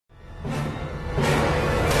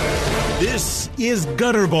This is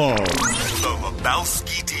Gutterball. The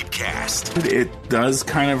Lebowski Deepcast. It does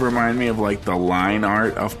kind of remind me of like the line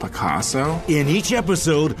art of Picasso. In each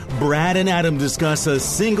episode, Brad and Adam discuss a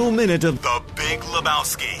single minute of The Big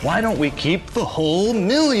Lebowski. Why don't we keep the whole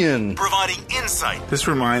million? Providing insight, This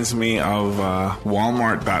reminds me of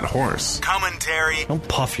Walmart That Horse. commentary, Don't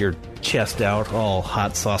puff your chest out all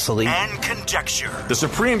hot saucily. and conjecture. The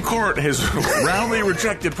Supreme Court has roundly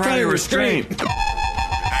rejected prior restraint.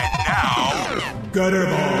 And now,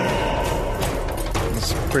 Gutterball.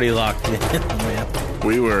 It's pretty locked in, man.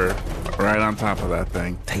 We were right on top of that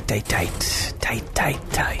thing. Tight.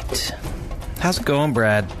 How's it going,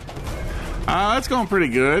 Brad? It's going pretty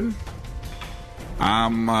good.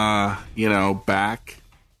 I'm, back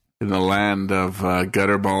in the land of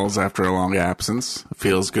gutter balls after a long absence. It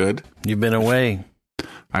feels good. You've been away.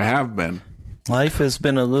 I have been. Life has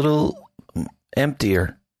been a little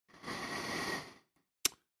emptier.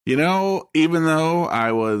 Even though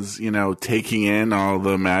I was, taking in all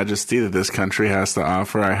the majesty that this country has to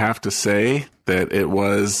offer, I have to say that there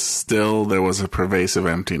was a pervasive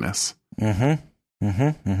emptiness.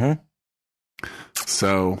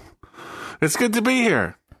 So, it's good to be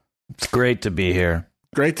here. It's great to be here.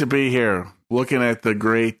 Great to be here, looking at the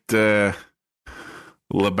great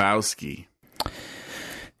Lebowski.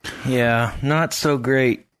 Yeah, not so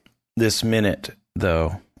great this minute,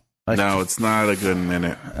 though. No, it's not a good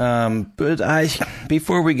minute. But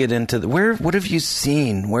before we get into what have you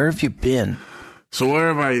seen? Where have you been? So what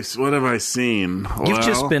have I seen? You've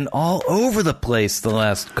just been all over the place the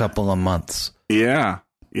last couple of months. Yeah.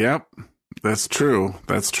 Yep. That's true.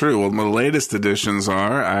 Well, my latest additions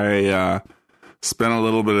are I spent a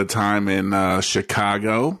little bit of time in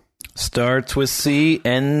Chicago. Starts with C,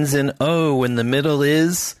 ends in O, and the middle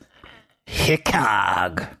is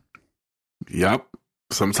Chicago. Yep.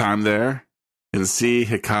 Sometime there in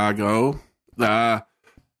Chicago. Saw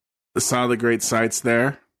the great sights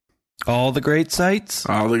there. All the great sights?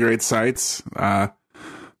 All the great sights.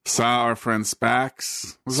 Saw our friend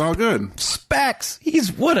Spax. It was all good. Spax,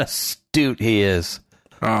 what a stute he is.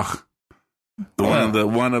 Oh, one of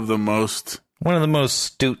the most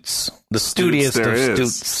stutes. The stutiest of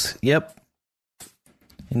stutes. Yep.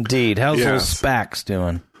 Indeed. How's old Spax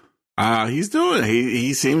doing? He's doing.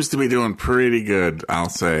 He seems to be doing pretty good, I'll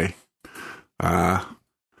say. Yeah.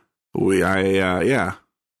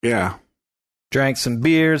 Drank some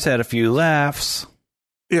beers, had a few laughs.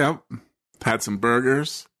 Yep. Had some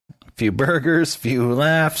burgers. Few burgers, few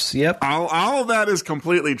laughs. Yep. All of that is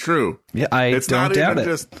completely true. Yeah, it's don't doubt it.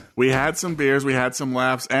 Just we had some beers, we had some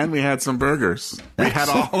laughs, and we had some burgers. We had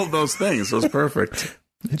all of those things. It was perfect.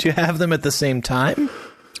 Did you have them at the same time?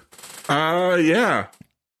 Yeah.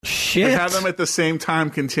 Shit. We had them at the same time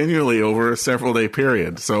continually over a several-day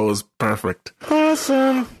period, so it was perfect.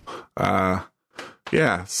 Awesome.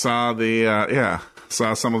 Yeah. Saw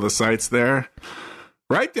some of the sights there.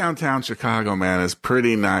 Right downtown Chicago, man, is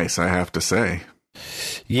pretty nice, I have to say.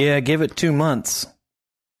 Yeah, give it 2 months.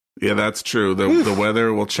 Yeah, that's true. The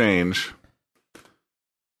weather will change.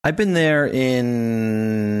 I've been there in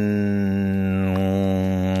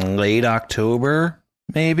late October,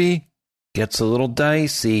 maybe. Gets a little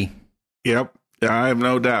dicey. Yep. Yeah, I have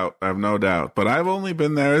no doubt. But I've only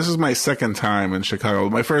been there. This is my second time in Chicago.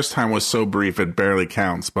 My first time was so brief it barely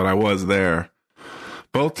counts, but I was there.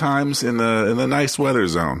 Both times in the nice weather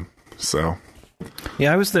zone. So,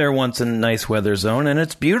 yeah, I was there once in nice weather zone, and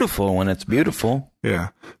it's beautiful when it's beautiful.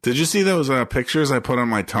 Yeah. Did you see those pictures I put on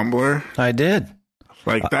my Tumblr? I did.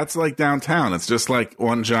 That's like downtown. It's just like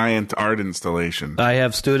one giant art installation. I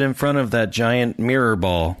have stood in front of that giant mirror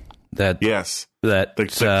ball. Yes. The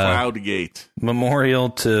Cloud Gate. Memorial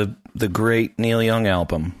to the great Neil Young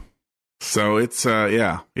album. So it's,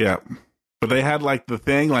 yeah. But they had like the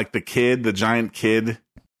thing, like the giant kid,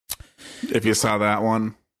 if you saw that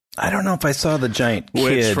one. I don't know if I saw the giant kid.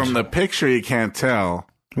 Which from the picture you can't tell.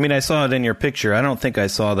 I mean, I saw it in your picture. I don't think I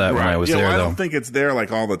saw that when I was there, I though. don't think it's there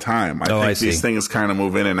like all the time. I think these things kind of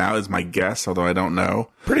move in and out is my guess, although I don't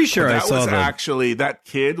know. Pretty sure I saw that. That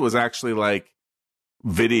kid was actually like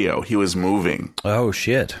video. He was moving. Oh,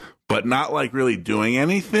 shit. But not like really doing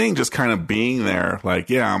anything, just kind of being there. Like,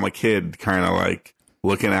 yeah, I'm a kid, kind of like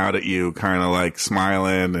looking out at you, kind of like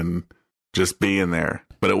smiling and just being there.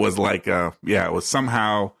 But it was like, it was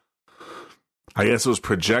somehow, I guess it was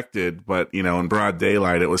projected, but, in broad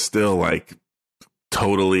daylight, it was still like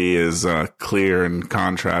totally as clear and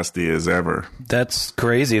contrasty as ever. That's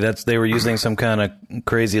crazy. They were using some kind of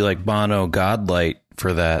crazy like Bono godlight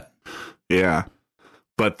for that. Yeah.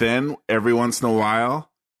 But then every once in a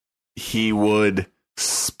while, he would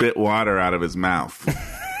spit water out of his mouth.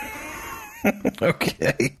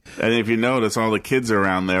 Okay. And if you notice, all the kids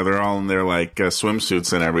around there, they're all in their like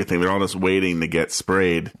swimsuits and everything. They're all just waiting to get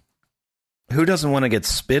sprayed. Who doesn't want to get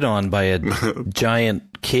spit on by a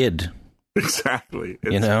giant kid? Exactly.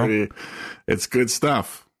 It's good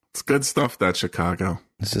stuff. It's good stuff, that Chicago.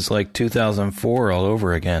 This is like 2004 all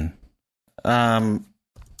over again.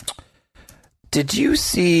 Did you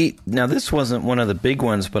see... Now, this wasn't one of the big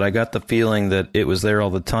ones, but I got the feeling that it was there all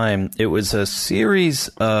the time. It was a series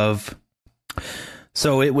of...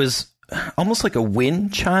 So it was almost like a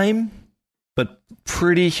wind chime, but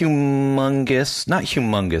pretty humongous. Not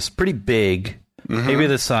humongous, pretty big. Mm-hmm. Maybe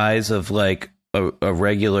the size of like a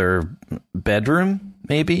regular bedroom,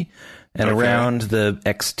 maybe. And around the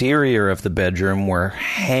exterior of the bedroom were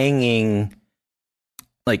hanging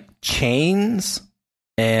like chains,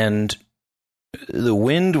 and the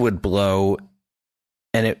wind would blow,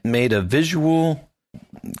 and it made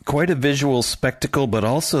quite a visual spectacle, but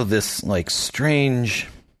also this like strange,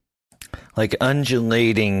 like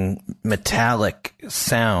undulating metallic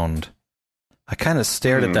sound. I kind of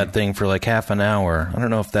stared at that thing for like half an hour. I don't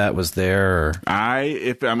know if that was there or...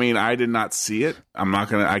 I did not see it.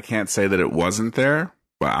 I can't say that it wasn't there,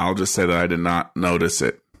 but I'll just say that I did not notice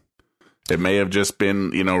it. It may have just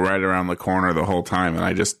been, right around the corner the whole time, and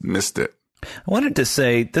I just missed it. I wanted to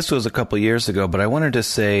say, this was a couple years ago, but I wanted to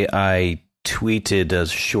say I tweeted a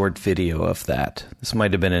short video of that. This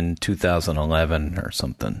might have been in 2011 or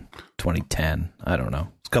something, 2010. I don't know.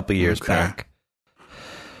 It's a couple years back.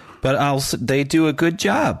 But they do a good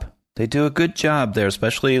job. They do a good job there,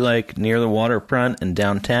 especially like near the waterfront and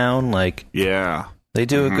downtown. Like, yeah, they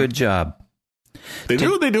do a good job. They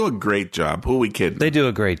do a great job. Who are we kidding? They do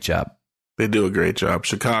a great job. They do a great job.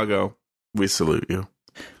 Chicago, we salute you.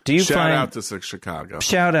 Shout out to Chicago.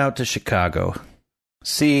 Shout out to Chicago.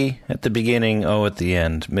 C at the beginning, O at the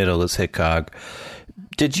end. Middle is Hicog.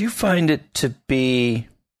 Did you find it to be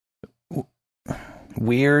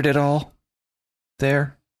weird at all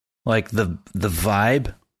there? Like the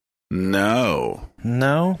vibe? No.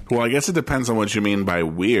 Well, I guess it depends on what you mean by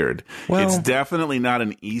weird. Well, it's definitely not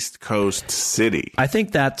an East Coast city. I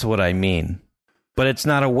think that's what I mean. But it's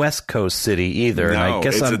not a West Coast city either. No, and I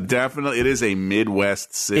guess it is a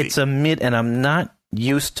Midwest city. It's and I'm not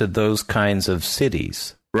used to those kinds of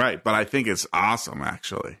cities. Right, but I think it's awesome,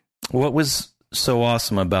 actually. What was so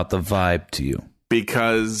awesome about the vibe to you?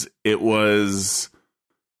 Because it was...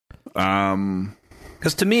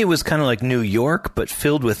 Because to me, it was kind of like New York, but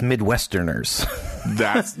filled with Midwesterners.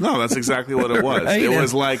 That's exactly what it was. Right? It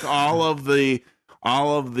was like all of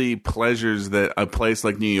the pleasures that a place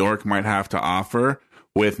like New York might have to offer,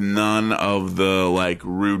 with none of the like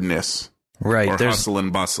rudeness, right? Or hustle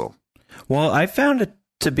and bustle. Well, I found it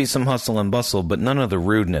to be some hustle and bustle, but none of the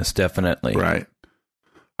rudeness, definitely. Right.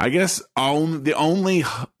 I guess the only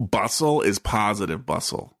bustle is positive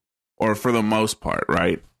bustle, or for the most part,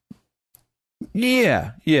 right?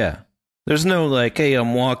 Yeah. There's no like, hey,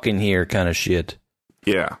 I'm walking here kind of shit.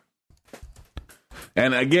 Yeah.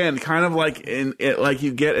 And again, kind of like like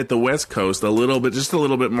you get at the West Coast, just a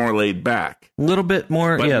little bit more laid back. A little bit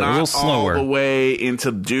more, but a little slower. All the way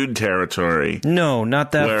into dude territory. No,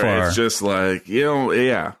 not that where far. It's just like,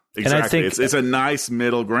 yeah, exactly. And I think it's a nice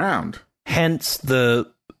middle ground. Hence the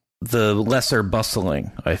lesser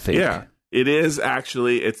bustling, I think. Yeah, it is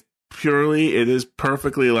actually, it is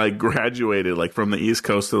perfectly like graduated, like from the East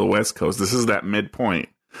Coast to the West Coast. This is that midpoint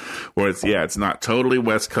where it's not totally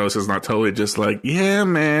West Coast. It's not totally just like, yeah,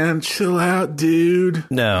 man, chill out, dude.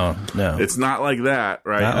 No. It's not like that,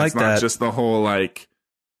 right? It's not just the whole like,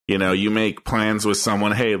 you make plans with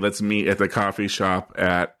someone. Hey, let's meet at the coffee shop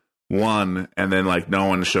at 1, and then like no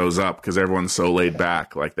one shows up because everyone's so laid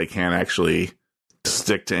back, like they can't actually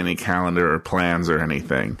stick to any calendar or plans or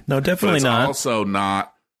anything. No, definitely not. Also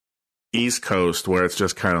not East Coast where it's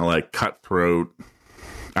just kind of like cutthroat.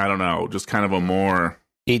 I don't know, just kind of a more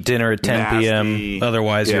eat dinner at 10 nasty, p.m.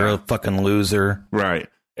 Otherwise, you're a fucking loser. Right.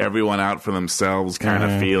 Everyone out for themselves kind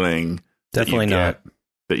of feeling. Definitely that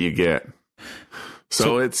you get.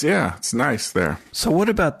 So it's nice there. So what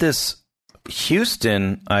about this?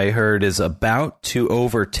 Houston, I heard, is about to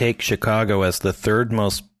overtake Chicago as the third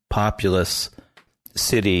most populous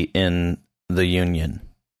city in the Union.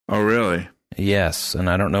 Oh, really? Yes, and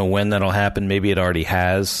I don't know when that'll happen. Maybe it already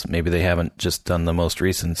has. Maybe they haven't just done the most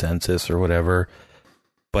recent census or whatever.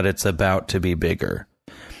 But it's about to be bigger.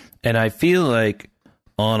 And I feel like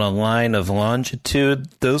on a line of longitude,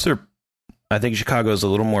 I think Chicago's a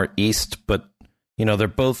little more east, but, they're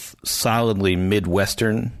both solidly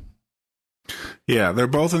Midwestern. Yeah, they're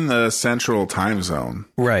both in the central time zone.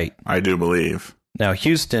 Right. I do believe. Now,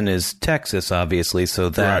 Houston is Texas, obviously, so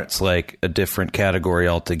that's like a different category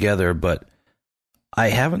altogether. But I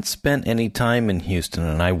haven't spent any time in Houston,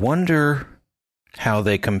 and I wonder how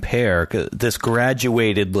they compare. 'Cause this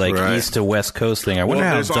graduated Right. east to west coast thing. I wonder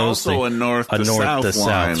how there's those also things, a north to to south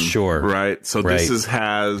line, sure. right? So Right.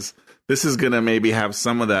 this is going to maybe have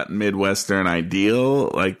some of that Midwestern idea,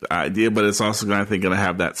 but it's also going to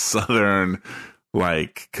have that Southern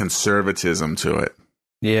like conservatism to it.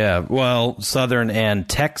 Yeah, well, Southern and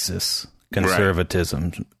Texas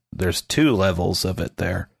conservatism. There's two levels of it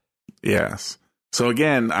there. Yes. So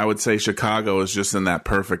again, I would say Chicago is just in that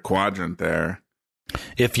perfect quadrant there.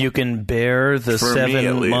 If you can bear the For me, at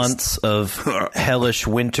 7 least. months of hellish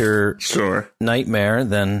winter Sure. nightmare,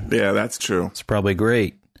 then Yeah, that's true. it's probably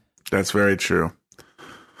great. That's very true.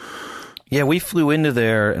 Yeah, we flew into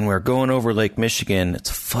there and we're going over Lake Michigan. It's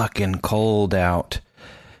fucking cold out.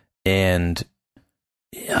 And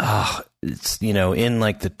it's, in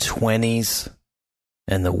like the 20s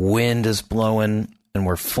and the wind is blowing and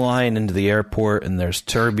we're flying into the airport and there's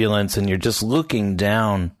turbulence and you're just looking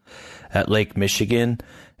down at Lake Michigan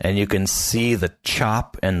and you can see the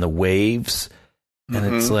chop and the waves.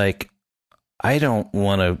 And it's like, I don't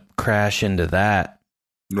want to crash into that.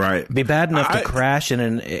 Right. It'd be bad enough to crash in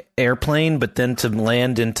an airplane, but then to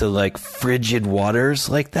land into like frigid waters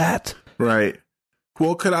like that. Right.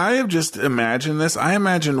 Well, could I have just imagined this? I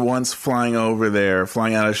imagined once flying over there,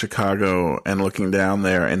 flying out of Chicago and looking down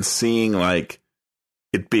there and seeing like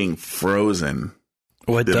it being frozen.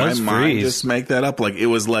 Well, it Did does my mind freeze. just make that up? Like it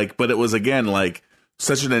was like, but it was again like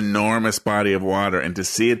such an enormous body of water, and to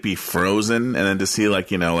see it be frozen, and then to see like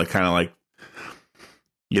kind of like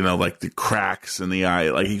like the cracks in the eye,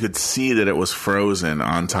 like you could see that it was frozen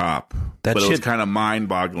on top. That but it was shit- kind of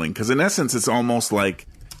mind-boggling because in essence, it's almost like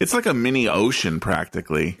it's like a mini ocean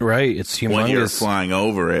practically Right, it's humongous. when you're flying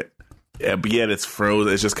over it. Yeah, but yet it's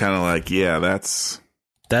frozen. It's just kind of like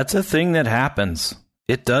that's a thing that happens.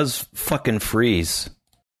 It does fucking freeze,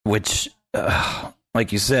 which,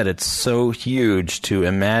 like you said, it's so huge to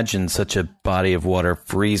imagine such a body of water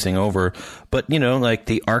freezing over. But, like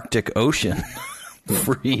the Arctic Ocean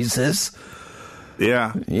freezes.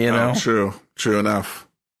 yeah, true enough.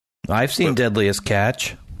 I've seen Deadliest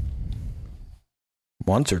Catch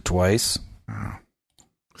once or twice.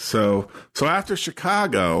 So after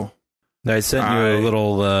Chicago. I sent you a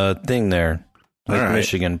little thing there. Lake All right.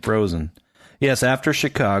 Michigan frozen. Yes, after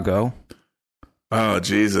Chicago. Oh,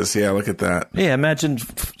 Jesus. Yeah, look at that. Yeah, imagine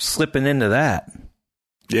slipping into that.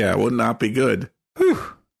 Yeah, it would not be good.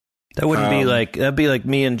 That wouldn't be like, that'd be like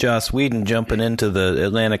me and Joss Whedon jumping into the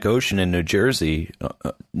Atlantic Ocean in New Jersey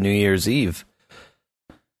New Year's Eve.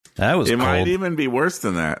 That was It cold. might even be worse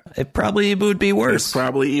than that. It probably would be worse. It's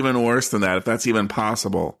probably even worse than that, if that's even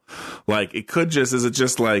possible. Like, it could just, is it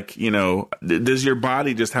just like, does your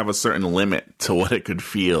body just have a certain limit to what it could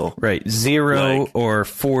feel? Right. 0 Like- or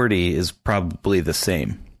 40 is probably the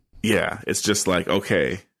same. Yeah, it's just like,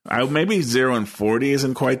 okay. Maybe 0 and 40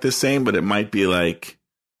 isn't quite the same, but it might be like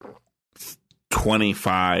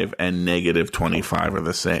 25 and negative 25 are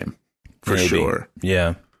the same. For Maybe. sure.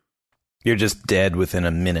 Yeah. You're just dead within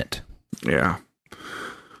a minute. Yeah.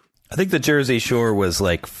 I think the Jersey Shore was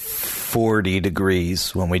like 40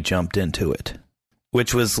 degrees when we jumped into it,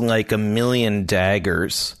 which was like a million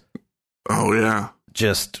daggers Oh, yeah.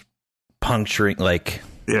 just puncturing, like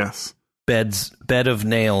Yes. bed of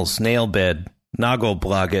nails, nail bed,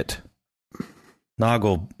 Nagelblaget,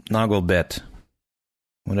 Nagelbet,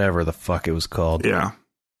 whatever the fuck it was called. Yeah.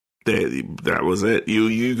 That was it.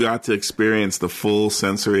 You got to experience the full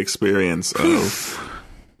sensory experience of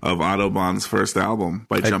Autobahn's first album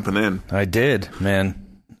by jumping in. I did, man.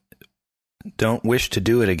 Don't wish to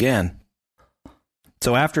do it again.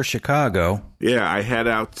 So after Chicago, Yeah, I headed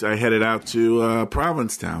out to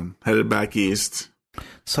Provincetown, headed back east.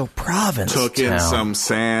 so Provincetown. Took in some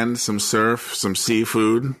sand, some surf, some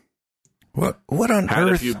seafood. What on Had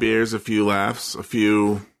a earth? few beers, a few laughs, a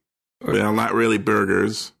few, not really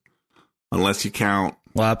burgers, unless you count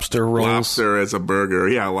Lobster rolls. lobster as a burger.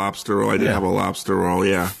 Yeah, lobster roll. I did Yeah. have a lobster roll,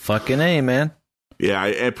 yeah. Fucking A, man. Yeah,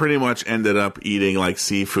 I pretty much ended up eating like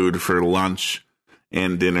seafood for lunch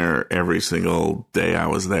and dinner every single day I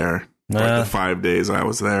was there. Like the 5 days I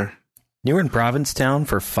was there. You were in Provincetown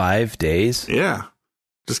for 5 days? Yeah,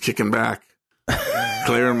 just kicking back,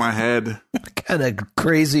 clearing my head. What kind of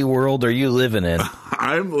crazy world are you living in?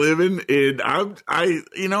 I'm living in. I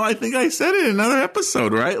think I said it in another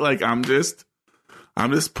episode, right? Like I'm just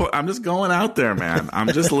going out there, man. I'm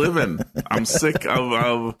just living. I'm sick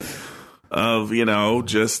of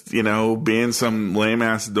just being some lame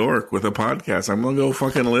ass dork with a podcast. I'm gonna go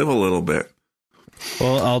fucking live a little bit.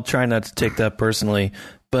 Well, I'll try not to take that personally,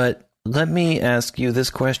 but let me ask you this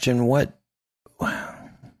question. What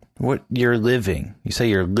What you're living? You say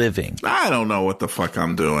you're living. I don't know what the fuck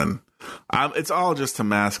I'm doing. It's all just to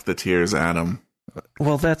mask the tears, Adam.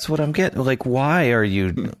 Well, that's what I'm getting. Like, why are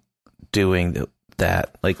you doing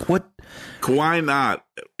that? Like, what? Why not?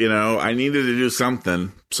 You know, I needed to do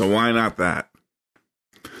something, so why not that?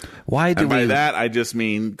 Why do and by we? that, I just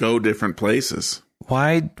mean go different places.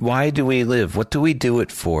 Why do we live? What do we do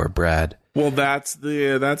it for, Brad? Well, that's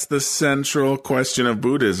the central question of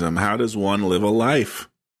Buddhism. How does one live a life?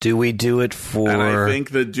 Do we do it for? And I think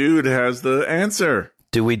the dude has the answer.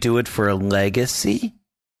 Do we do it for a legacy?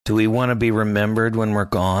 Do we want to be remembered when we're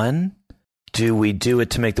gone? Do we do it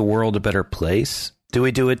to make the world a better place? Do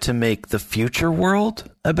we do it to make the future world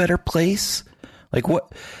a better place? Like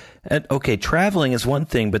what? Okay, traveling is one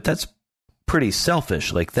thing, but that's pretty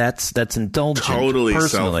selfish. Like that's indulgent. Totally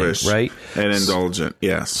personally, selfish, right? And indulgent.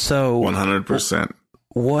 Yes. So 100%.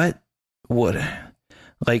 What?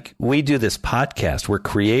 Like we do this podcast, we're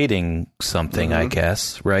creating something, I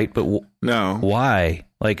guess, right? But no, why?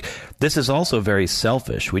 Like this is also very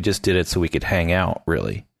selfish. We just did it so we could hang out,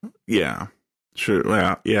 really. Yeah, sure.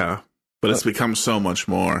 Well, yeah, but it's become so much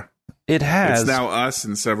more. It has. It's now us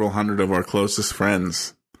and several hundred of our closest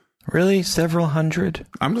friends. Really? Several hundred?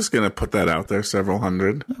 I'm just going to put that out there, several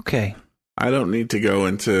hundred. Okay. I don't need to go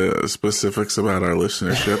into specifics about our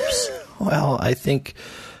listenerships. Well, I think,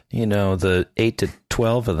 the 8 to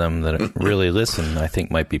 12 of them that really listen, I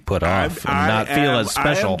think might be put off and not feel as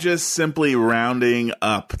special. I am just simply rounding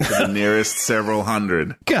up to the nearest several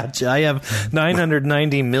hundred. Gotcha. I have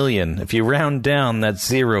 990 million. If you round down, that's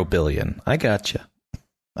 0 billion. I gotcha.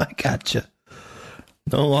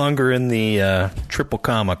 No longer in the triple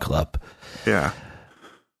comma club. Yeah.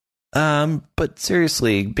 But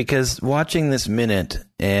seriously, because watching this minute,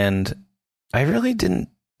 and I really didn't,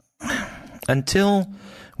 until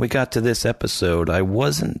we got to this episode, I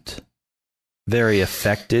wasn't very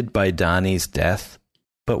affected by Donnie's death.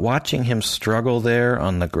 But watching him struggle there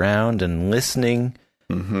on the ground and listening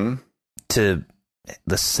to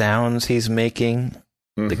the sounds he's making,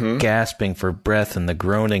 the gasping for breath and the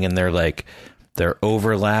groaning, and they're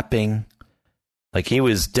overlapping. Like he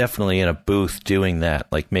was definitely in a booth doing that,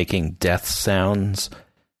 like making death sounds.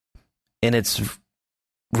 And it's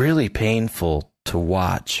really painful to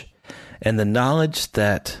watch. And the knowledge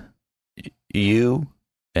that you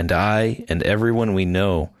and I and everyone we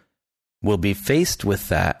know will be faced with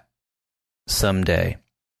that someday.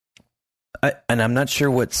 And I'm not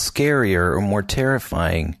sure what's scarier or more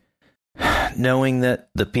terrifying, knowing that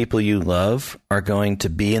the people you love are going to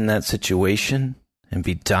be in that situation and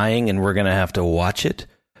be dying and we're going to have to watch it,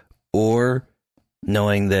 or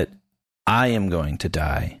knowing that I am going to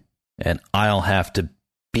die and I'll have to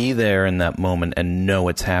be there in that moment and know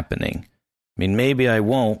it's happening. I mean, maybe I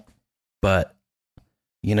won't, but,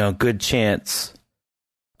 good chance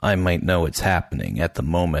I might know it's happening at the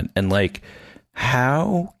moment. And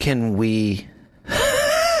how can we,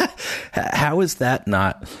 how is that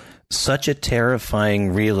not such a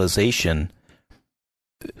terrifying realization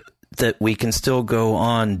that we can still go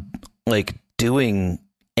on doing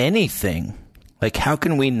anything? How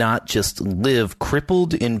can we not just live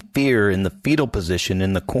crippled in fear in the fetal position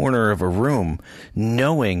in the corner of a room,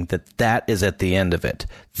 knowing that that is at the end of it?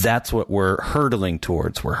 That's what we're hurtling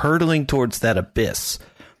towards. We're hurtling towards that abyss.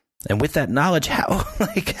 And with that knowledge, how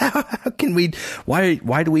can we,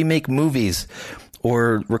 why do we make movies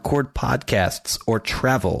or record podcasts or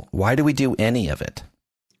travel? Why do we do any of it?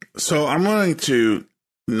 So I'm going to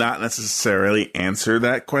not necessarily answer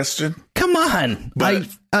that question. Come on.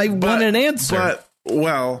 I want an answer.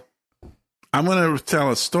 Well, I'm going to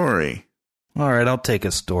tell a story. All right, I'll take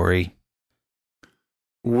a story.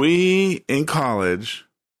 We, in college,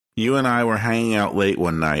 you and I were hanging out late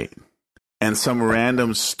one night, and some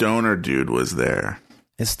random stoner dude was there.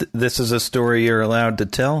 This is a story you're allowed to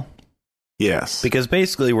tell? Yes. Because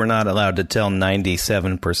basically we're not allowed to tell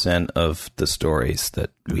 97% of the stories that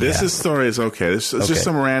we have. This story is okay. It's just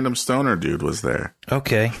some random stoner dude was there.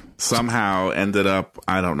 Okay. Somehow ended up,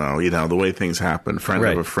 I don't know, the way things happen. Friend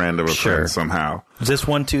of a friend of a friend somehow. Is this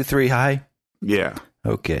 1, 2, 3 high? Yeah.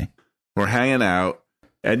 Okay. We're hanging out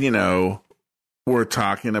and, we're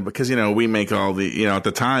talking about, because, we make all the, at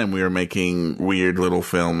the time we were making weird little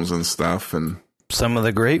films and stuff, and some of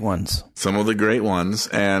the great ones.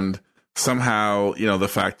 And somehow, the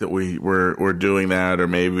fact that we're doing that, or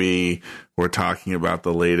maybe we're talking about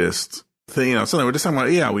the latest thing, something we're just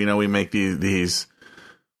talking about. We make these.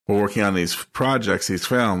 We're working on these projects, these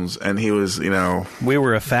films, and he was, we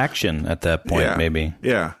were a faction at that point, maybe.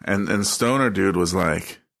 Yeah, and stoner dude was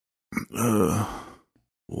like,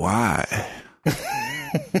 why?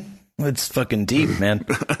 It's fucking deep, man.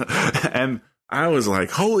 And I was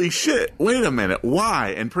like, holy shit, wait a minute,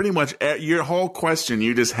 why? And pretty much your whole question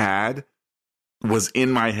you just had was in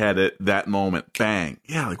my head at that moment. Bang.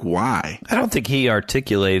 Yeah, like, why? I don't think he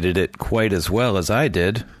articulated it quite as well as I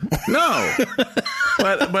did. No.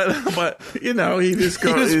 but you know, he just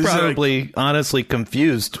goes... He was probably honestly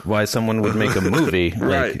confused why someone would make a movie.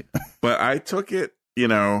 Right. But I took it, you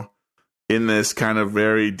know, in this kind of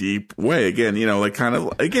very deep way. Again, you know, like kind of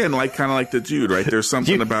like the dude, right? There's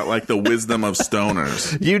something about like the wisdom of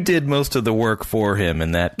stoners. You did most of the work for him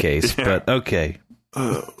in that case, but okay.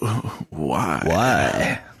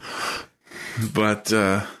 Why? But,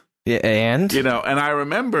 yeah, and? You know, and I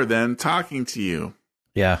remember then talking to you.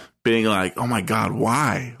 Yeah. Being like, oh my God,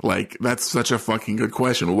 why? Like, that's such a fucking good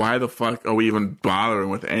question. Why the fuck are we even bothering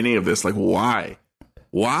with any of this? Like, why?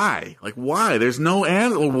 Why? Like, why? There's no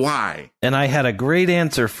answer. Why? And I had a great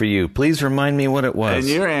answer for you. Please remind me what it was.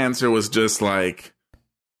 And your answer was just like,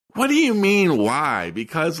 what do you mean, why?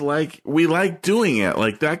 Because, like, we like doing it.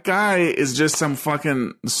 Like, that guy is just some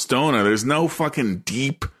fucking stoner. There's no fucking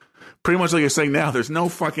deep, pretty much like you're saying now, there's no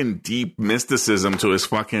fucking deep mysticism to his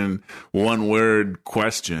fucking one-word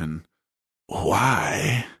question.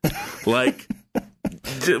 Why? Like,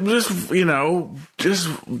 just, you know, just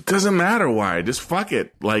doesn't matter why. Just fuck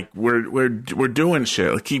it. Like, we're doing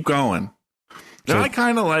shit. Like, keep going. And I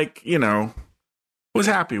kind of, like, you know, was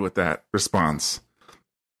happy with that response.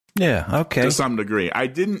 Yeah, okay. To some degree. I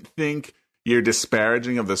didn't think your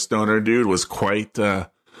disparaging of the stoner dude was quite,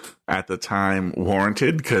 at the time,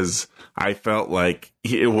 warranted, because I felt like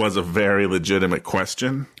it was a very legitimate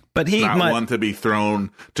question. But he not one to be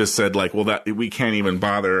thrown, just said, like, well, that we can't even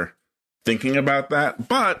bother thinking about that.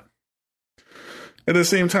 But at the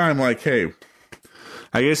same time, like, hey,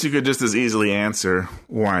 I guess you could just as easily answer,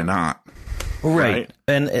 why not? Right.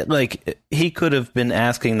 And, like, he could have been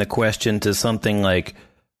asking the question to something like,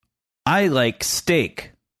 I like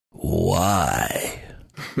steak. Why?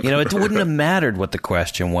 You know, it wouldn't have mattered what the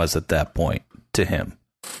question was at that point to him.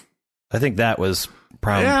 I think that was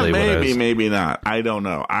probably maybe not. I don't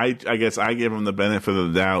know. I guess I give him the benefit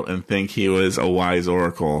of the doubt and think he was a wise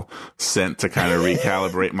oracle sent to kind of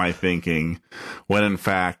recalibrate my thinking, when in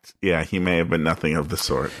fact, yeah, he may have been nothing of the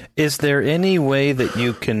sort. Is there any way that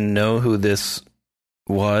you can know who this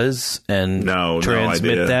was and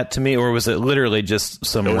transmit that to me, or was it literally just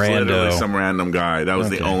some literally some random guy? That was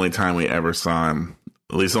the only time we ever saw him.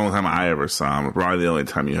 At least the only time I ever saw him. Probably the only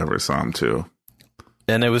time you ever saw him too.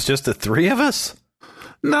 And it was just the three of us?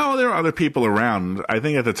 No, there were other people around. I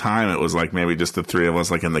think at the time it was like maybe just the three of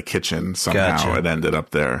us, like in the kitchen. Somehow it ended up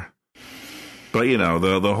there. But you know,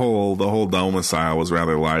 the whole domicile was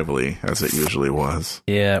rather lively, as it usually was.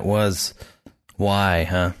 Yeah, it was. Why,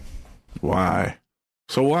 huh? Why?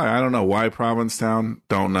 So why? I don't know. Why Provincetown?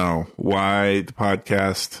 Don't know. Why the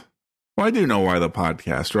podcast? Well, I do know why the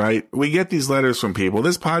podcast, right? We get these letters from people.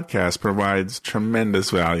 This podcast provides tremendous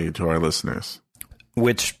value to our listeners.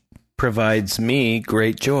 Which provides me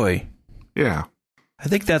great joy. Yeah. I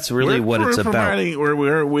think that's really what it's about.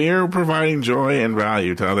 We're providing joy and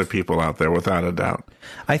value to other people out there, without a doubt.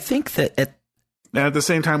 I think that at the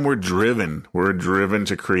same time, we're driven. We're driven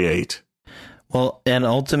to create. Well, and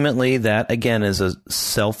ultimately that, again, is a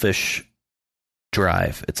selfish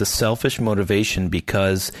drive. It's a selfish motivation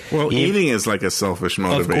because... Well, eating is like a selfish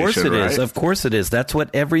motivation, Of course it right? is. Of course it is. That's what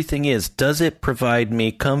everything is. Does it provide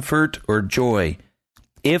me comfort or joy?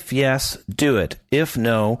 If yes, do it. If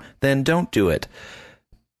no, then don't do it.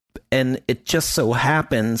 And it just so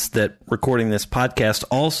happens that recording this podcast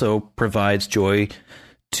also provides joy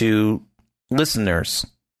to listeners,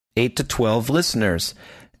 8 to 12 listeners.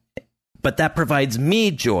 But that provides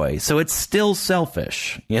me joy, so it's still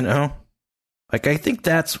selfish, you know? Like, I think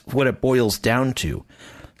that's what it boils down to.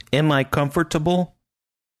 Am I comfortable?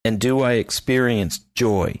 And do I experience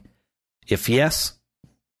joy? If yes,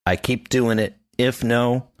 I keep doing it. If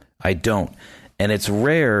no, I don't. And it's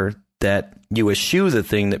rare that you eschew the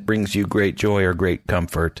thing that brings you great joy or great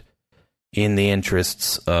comfort in the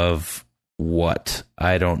interests of what?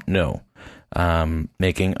 I don't know.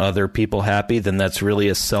 Making other people happy, then that's really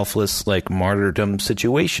a selfless, like, martyrdom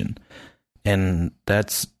situation. And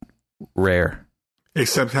that's rare.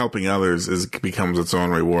 Except helping others becomes its own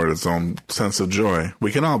reward, its own sense of joy.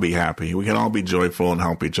 We can all be happy. We can all be joyful and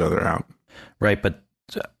help each other out. Right, but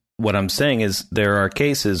what I'm saying is there are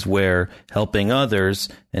cases where helping others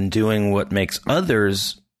and doing what makes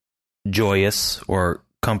others joyous or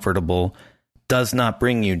comfortable does not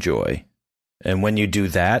bring you joy. And when you do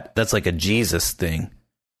that, that's like a Jesus thing.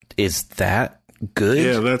 Is that good?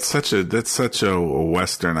 Yeah, that's such a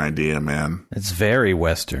Western idea, man. It's very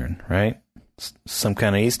Western, right? Some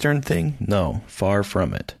kind of Eastern thing? No, far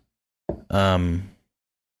from it. But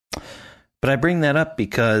I bring that up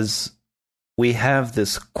because we have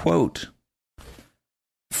this quote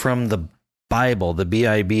from the Bible, the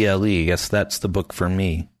Bible. I guess that's the book for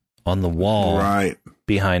me, on the wall Right.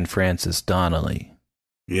 behind Francis Donnelly.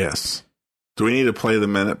 Yes. Do we need to play the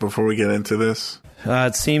minute before we get into this?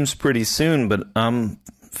 It seems pretty soon, but I'm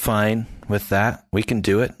fine with that. We can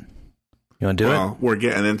do it. You want to do Well, we're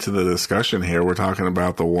getting into the discussion here. We're talking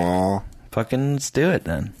about the wall. it? Fucking let's do it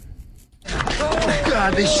then.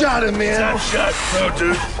 God, they shot him, man. Not shot, no,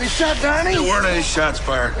 dude. They shot Donnie? There weren't any shots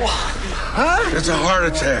fired. Huh? It's a heart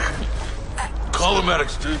attack. Call the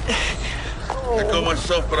medics, dude. I go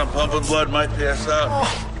myself, but I'm pumping blood. Might pass out.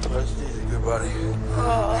 Rest easy, good buddy.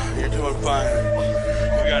 You're doing fine.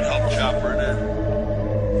 We got help choppering in.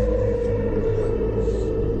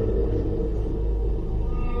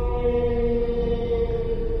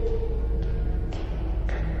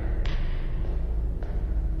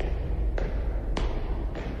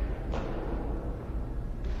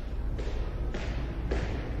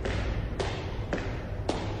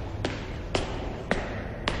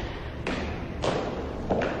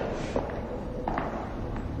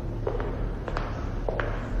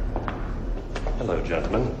 Hello,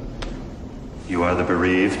 gentlemen. You are the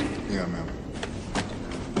bereaved. Yeah, ma'am.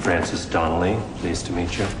 Francis Donnelly, pleased to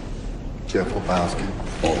meet you. Jeff Lebowski.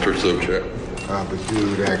 Alter subject. The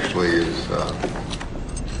dude actually is,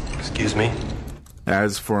 Excuse me?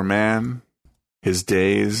 As for man, his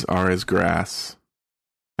days are as grass.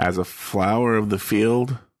 As a flower of the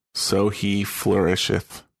field, so he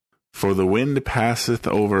flourisheth. For the wind passeth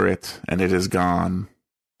over it, and it is gone.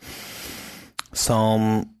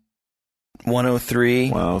 Psalm 103,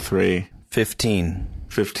 103, 15.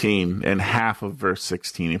 15, and half of verse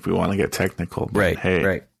 16 if we want to get technical. But hey,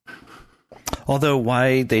 Right. Although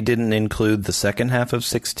why they didn't include the second half of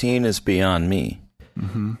 16 is beyond me.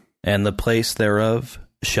 Mm-hmm. And the place thereof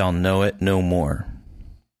shall know it no more.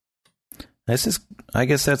 I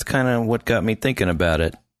guess that's kind of what got me thinking about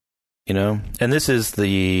it, you know? And this is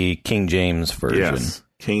the King James version. Yes,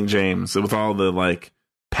 King James, with all the, like,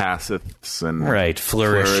 passeths and... Right,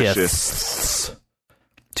 flourisheth. flourisheth.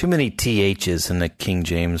 Too many THs in the King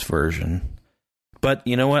James version. But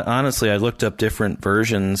you know what? Honestly, I looked up different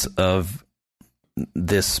versions of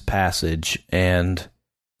this passage, and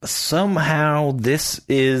somehow this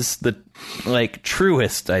is the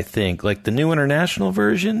truest, I think. Like the New International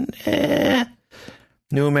Version,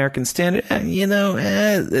 New American Standard,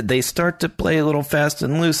 they start to play a little fast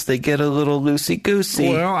and loose. They get a little loosey-goosey.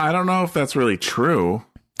 Well, I don't know if that's really true.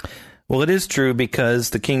 Well, it is true because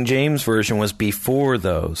the King James Version was before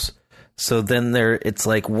those. So then it's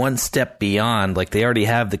like one step beyond. Like they already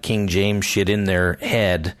have the King James shit in their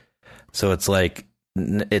head. So it's like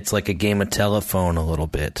a game of telephone a little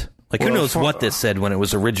bit. Like, who knows what this said when it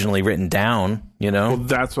was originally written down, you know? Well,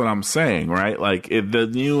 that's what I'm saying, right? Like, the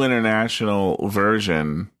New International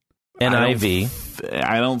Version... NIV.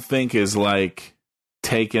 I don't think is, like,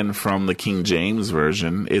 taken from the King James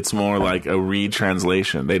Version. It's more like a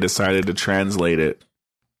retranslation. They decided to translate it.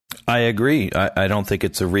 I agree. I don't think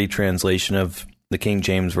it's a retranslation of the King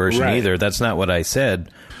James Version either. That's not what I said.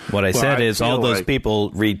 What I said is all those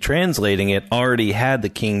people retranslating it already had the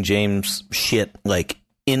King James shit, like,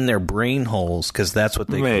 in their brain holes, because that's what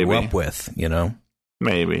they grew up with, you know?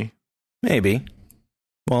 Maybe.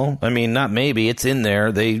 Well, I mean, not maybe. It's in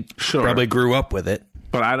there. They probably grew up with it.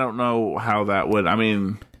 But I don't know how that would... I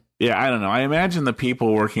mean, yeah, I don't know. I imagine the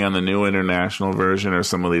people working on the New International Version or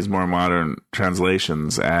some of these more modern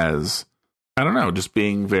translations as, I don't know, just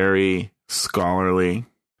being very scholarly,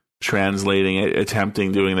 translating it,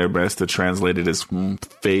 doing their best to translate it as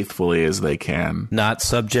faithfully as they can. Not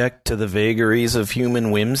subject to the vagaries of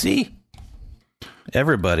human whimsy?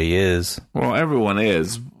 Everybody is. Well, everyone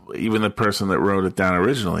is, even the person that wrote it down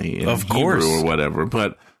originally in Hebrew or whatever.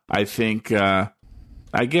 But I think, I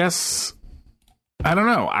guess, I don't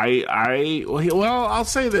know. I'll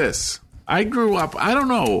say this. I grew up, I don't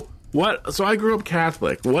know. So I grew up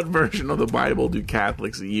Catholic. What version of the Bible do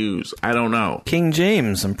Catholics use? I don't know. King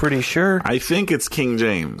James, I'm pretty sure. I think it's King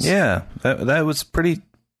James. Yeah, that was pretty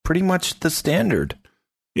much the standard.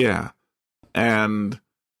 Yeah. And,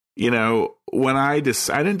 you know, when I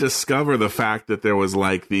didn't discover the fact that there was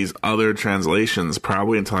like these other translations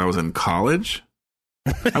probably until I was in college.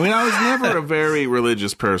 I mean, I was never a very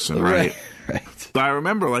religious person, right? Right. But I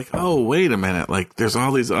remember like, oh, wait a minute. Like, there's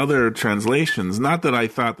all these other translations. Not that I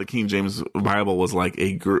thought the King James Bible was like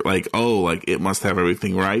it must have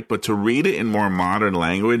everything right. But to read it in more modern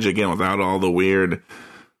language, again, without all the weird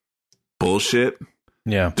bullshit.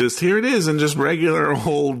 Yeah. Just here it is in just regular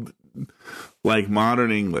old, like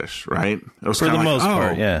modern English, right? It was for the most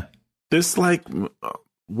part, yeah. this like,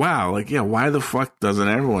 wow, like, yeah, why the fuck doesn't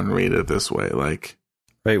everyone read it this way? Like,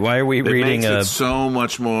 right? Why are we reading it so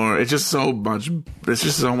much more? It's just so much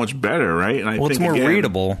better, right? And I think it's more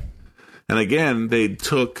readable. And again, they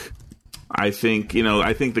took, I think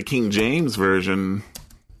the King James version.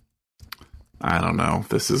 I don't know.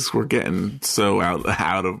 We're getting so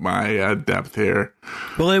out of my depth here.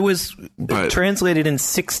 Well, it was translated in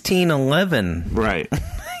 1611. Right.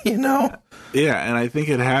 You know? Yeah, and I think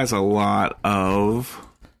it has a lot of...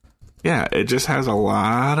 Yeah, it just has a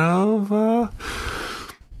lot of...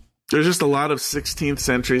 there's just a lot of 16th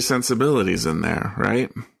century sensibilities in there,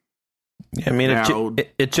 right? I mean,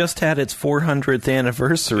 it just had its 400th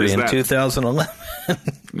anniversary in 2011.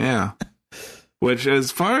 Yeah. Which,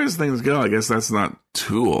 as far as things go, I guess that's not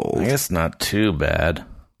too old. I guess not too bad.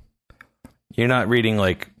 You're not reading,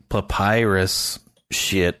 like, papyrus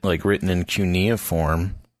shit, like, written in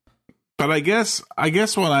cuneiform. But I guess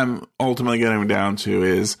what I'm ultimately getting down to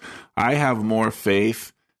is I have more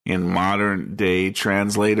faith in modern-day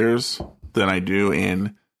translators than I do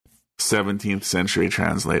in 17th century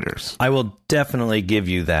translators. I will definitely give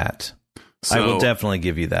you that. So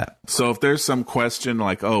if there's some question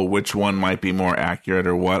like, oh, which one might be more accurate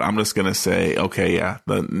or what, I'm just gonna say, okay, yeah,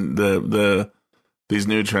 these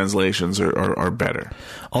new translations are better.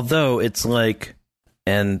 Although it's like,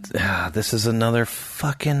 and this is another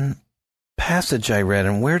fucking passage I read,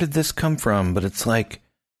 and where did this come from? But it's like,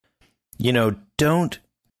 don't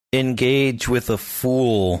engage with a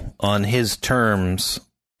fool on his terms,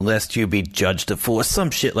 lest you be judged a fool, or some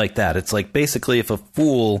shit like that. It's like, basically, if a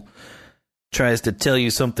fool tries to tell you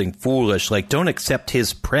something foolish, like, don't accept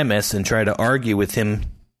his premise and try to argue with him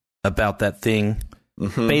about that thing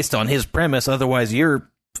based on his premise, otherwise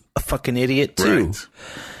you're a fucking idiot too. Right.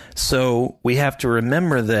 So we have to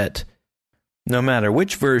remember that no matter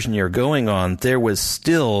which version you're going on, there was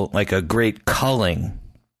still like a great culling.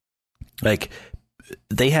 Like,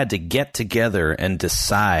 they had to get together and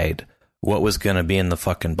decide what was going to be in the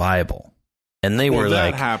fucking Bible. And they were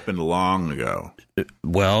like... that happened long ago.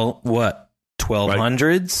 Well, what?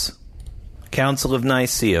 1200s? Council of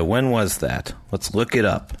Nicaea. When was that? Let's look it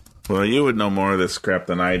up. Well, you would know more of this crap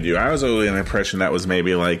than I do. I was under the impression that was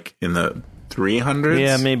maybe like in the 300s.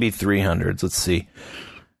 Yeah, maybe 300s. Let's see.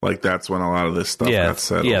 Like, that's when a lot of this stuff got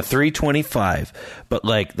settled. Yeah, 325. But,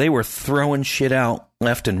 like, they were throwing shit out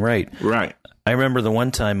left and right. Right. I remember the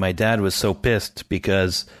one time my dad was so pissed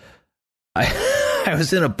because I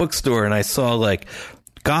was in a bookstore and I saw, like,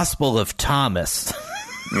 Gospel of Thomas.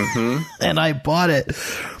 And I bought it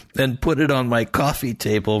and put it on my coffee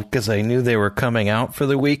table because I knew they were coming out for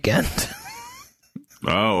the weekend.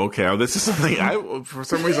 Oh, okay. Oh, this is something for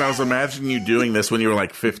some reason I was imagining you doing this when you were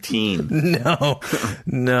like 15.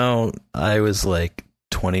 No, I was like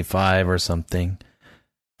 25 or something.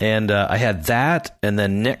 And I had that, and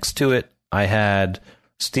then next to it, I had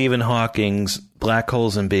Stephen Hawking's Black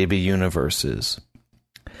Holes and Baby Universes.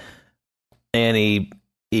 And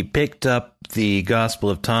he picked up the Gospel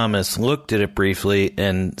of Thomas, looked at it briefly,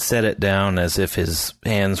 and set it down as if his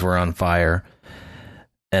hands were on fire.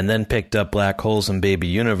 And then picked up Black Holes and Baby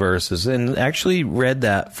Universes and actually read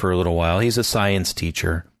that for a little while. He's a science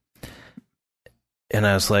teacher. And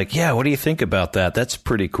I was like, yeah, what do you think about that? That's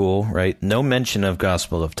pretty cool, right? No mention of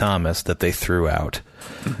Gospel of Thomas that they threw out.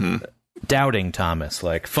 Doubting Thomas,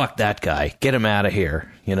 like, fuck that guy. Get him out of here,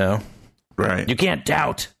 Right. You can't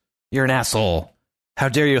doubt. You're an asshole. How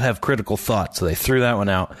dare you have critical thought? So they threw that one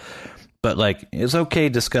out. But, like, it's okay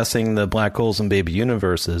discussing the Black Holes and Baby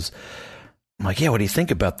Universes. I'm like, yeah, what do you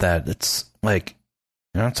think about that? It's like,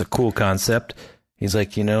 it's a cool concept. He's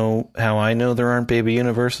like, how I know there aren't baby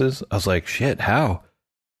universes? I was like, shit, how?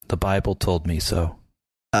 The Bible told me so.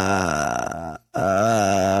 I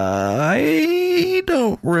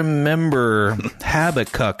don't remember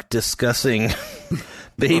Habakkuk discussing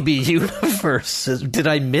baby universes. Did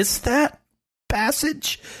I miss that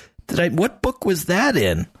passage? What book was that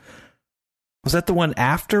in? Was that the one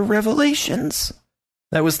after Revelations?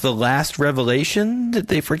 That was the last revelation? Did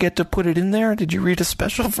they forget to put it in there? Did you read a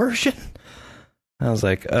special version? I was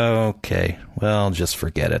like, okay, well, just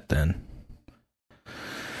forget it then.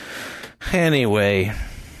 Anyway,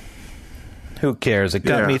 who cares? It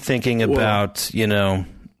got me thinking about,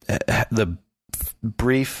 the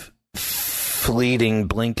brief, fleeting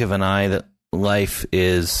blink of an eye that life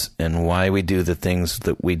is and why we do the things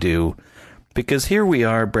that we do. Because here we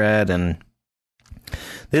are, Brad, and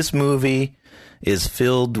this movie is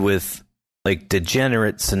filled with, like,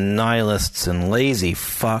 degenerates and nihilists and lazy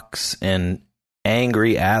fucks and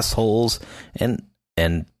angry assholes and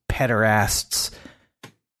pederasts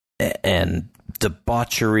and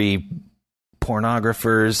debauchery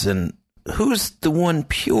pornographers and who's the one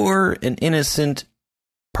pure and innocent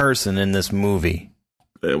person in this movie?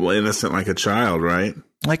 Well, innocent like a child, right?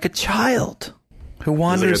 Like a child who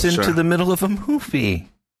wanders into the middle of a movie.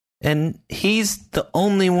 And he's the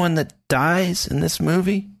only one that dies in this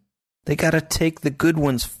movie? They got to take the good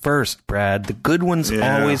ones first, Brad. The good ones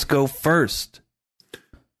always go first.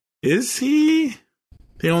 Is he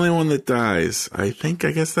the only one that dies? I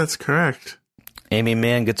guess that's correct. Amy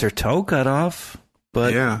Mann gets her toe cut off,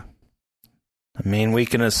 but yeah. I mean, we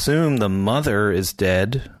can assume the mother is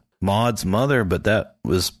dead, Maud's mother, but that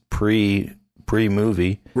was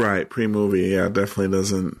pre-movie. Right, pre-movie, yeah, definitely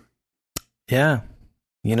doesn't. Yeah,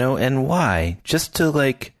 you know, and why? Just to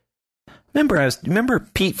remember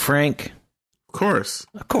Pete Frank? Of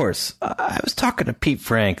course. I was talking to Pete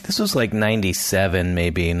Frank. This was like 97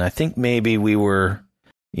 maybe, and I think maybe we were,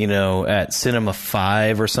 you know, at Cinema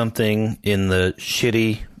 5 or something in the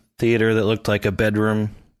shitty theater that looked like a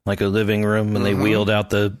bedroom, like a living room, and they wheeled out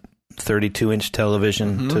the 32-inch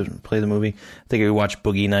television to play the movie. I think we watched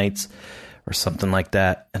Boogie Nights or something like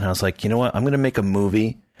that, and I was like, you know what? I'm going to make a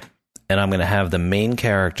movie, and I'm going to have the main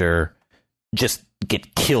character just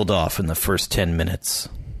get killed off in the first 10 minutes.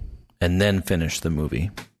 And then finish the movie.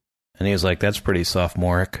 And he was like, that's pretty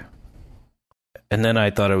sophomoric. And then I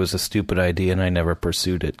thought it was a stupid idea, and I never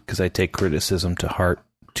pursued it, because I take criticism to heart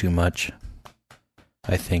too much,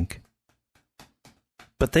 I think.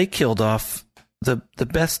 But they killed off the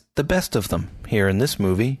best of them here in this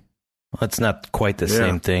movie. Well, it's not quite the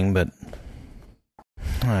same thing, but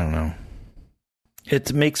I don't know.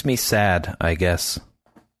 It makes me sad, I guess.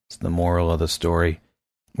 It's the moral of the story,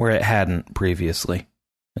 where it hadn't previously.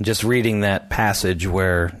 And just reading that passage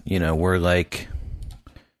where, you know, we're like,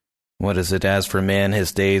 what is it? As for man,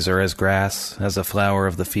 his days are as grass, as a flower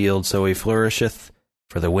of the field, so he flourisheth,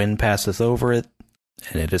 for the wind passeth over it,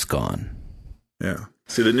 and it is gone. Yeah.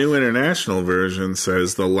 See, the New International Version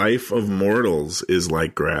says, the life of mortals is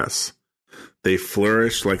like grass. They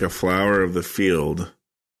flourish like a flower of the field.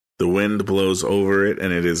 The wind blows over it,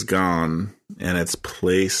 and it is gone, and its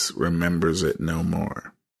place remembers it no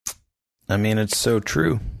more. I mean, it's so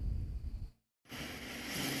true.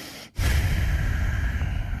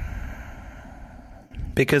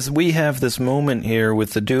 Because we have this moment here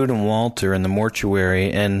with the dude and Walter in the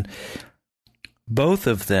mortuary, and both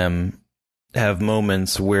of them have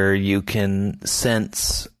moments where you can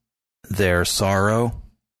sense their sorrow.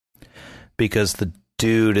 Because the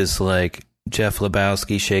dude is like, Jeff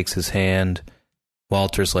Lebowski shakes his hand,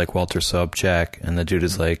 Walter's like Walter Sobchak, and the dude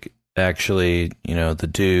is like, actually, you know, the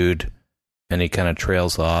dude... And he kind of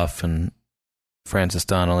trails off, and Francis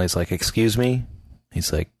Donnelly's like, excuse me?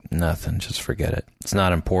 He's like, nothing, just forget it. It's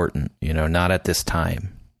not important, you know, not at this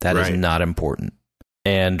time. That is not important.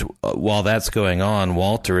 And while that's going on,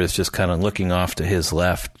 Walter is just kind of looking off to his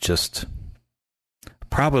left, just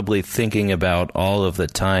probably thinking about all of the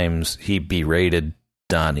times he berated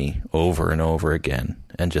Donnie over and over again,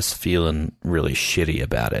 and just feeling really shitty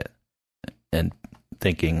about it. And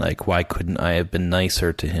thinking, like, why couldn't I have been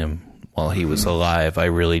nicer to him? While he was alive, I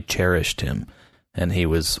really cherished him, and he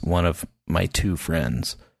was one of my two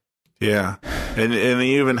friends. Yeah, and they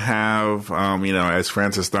even have, you know, as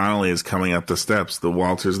Francis Donnelly is coming up the steps, the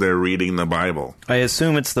Walter's there reading the Bible. I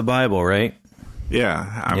assume it's the Bible, right?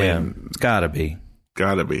 Yeah, I mean... It's gotta be.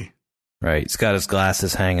 Gotta be. Right, he's got his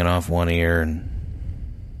glasses hanging off one ear and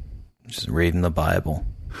just reading the Bible.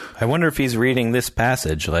 I wonder if he's reading this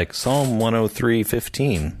passage, like Psalm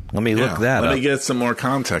 103:15. Let me look that up. Let me get some more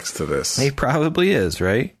context to this. He probably is,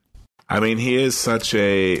 right? I mean, he is such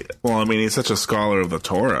a... Well, I mean, he's such a scholar of the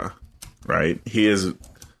Torah, right? He is...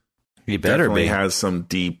 He better definitely be. Has some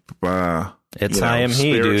deep, it's I am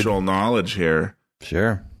he, spiritual dude. knowledge here.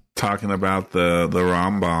 Sure. Talking about the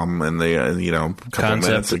Rambam and the, you know, a couple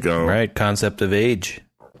minutes ago. Right, concept of age.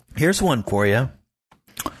 Here's one for you.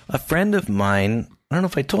 A friend of mine... I don't know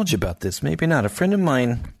if I told you about this. Maybe not. A friend of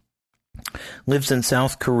mine lives in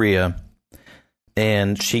South Korea,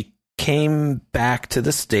 and she came back to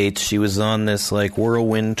the States. She was on this like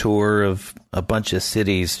whirlwind tour of a bunch of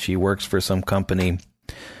cities. She works for some company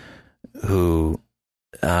who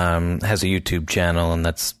has a YouTube channel, and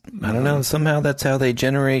that's, I don't know, somehow that's how they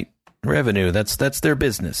generate revenue. That's their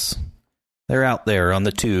business. They're out there on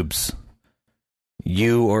the tubes,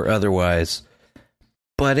 you or otherwise.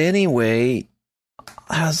 But anyway,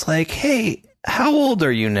 I was like, hey, how old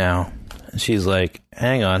are you now? And she's like,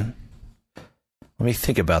 hang on. Let me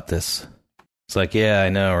think about this. It's like, yeah, I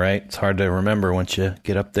know, right? It's hard to remember once you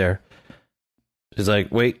get up there. She's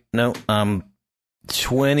like, wait, no, I'm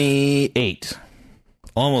 28.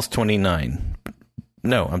 Almost 29.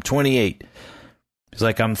 No, I'm 28. She's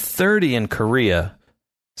like, I'm 30 in Korea.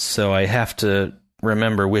 so I have to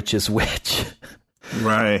remember which is which.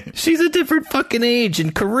 Right. She's a different fucking age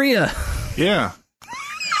in Korea. Yeah.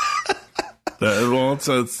 Well,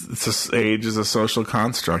 age is a social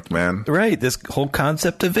construct, man. Right, this whole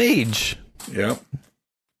concept of age. Yep.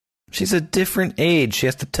 She's a different age. She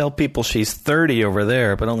has to tell people she's 30 over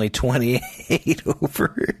there, but only 28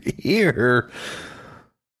 over here.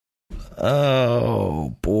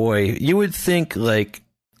 Oh, boy. You would think, like,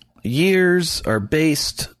 years are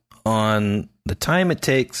based on the time it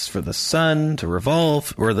takes for the sun to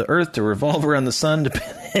revolve, or the earth to revolve around the sun,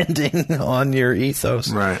 depending on your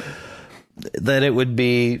ethos. Right. That it would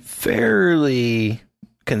be fairly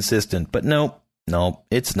consistent. But nope,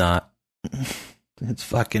 it's not. It's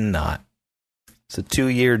fucking not. It's a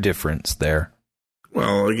 2-year difference there.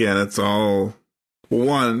 Well, again, it's all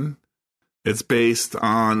one. It's based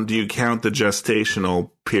on, do you count the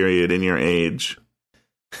gestational period in your age?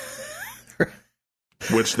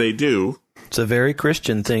 Which they do. It's a very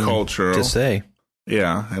Christian thing Cultural. to say.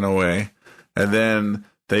 Yeah, in a way. And then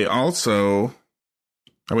they also,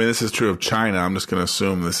 I mean, this is true of China. I'm just going to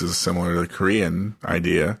assume this is similar to the Korean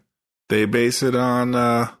idea. They base it on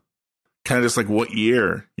kind of just like what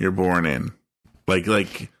year you're born in.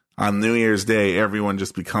 Like on New Year's Day, everyone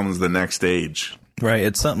just becomes the next age. Right,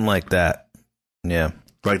 it's something like that. Yeah.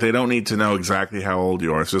 Like they don't need to know exactly how old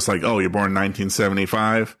you are. It's just like, oh, you're born in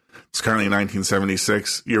 1975. It's currently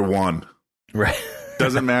 1976. You're 1. Right.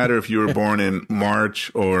 Doesn't matter if you were born in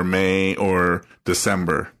March or May or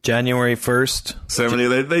December. January 1st.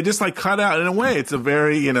 70. They just like cut out. In a way, it's a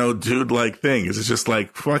very, dude-like thing. It's just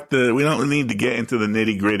like, we don't need to get into the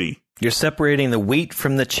nitty-gritty. You're separating the wheat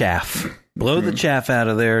from the chaff. Blow the chaff out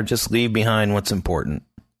of there. Just leave behind what's important.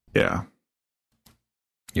 Yeah.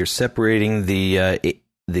 You're separating the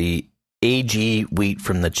AG wheat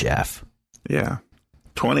from the chaff. Yeah.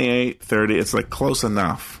 28, 30. It's like close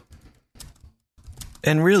enough.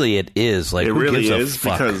 And really, it is. Like, it who really gives is a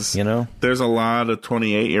fuck, because there's a lot of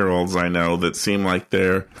 28-year-olds I know that seem like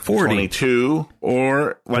they're 40. 22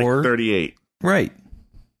 or 38. Right.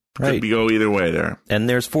 Could go either way there. And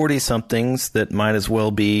there's 40-somethings that might as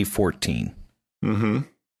well be 14. Mm-hmm.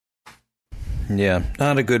 Yeah,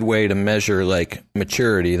 not a good way to measure, like,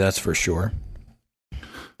 maturity, that's for sure.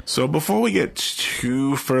 So before we get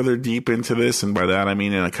too further deep into this, and by that I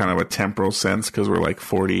mean in a kind of a temporal sense, because we're like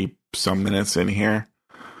 40-some minutes in here,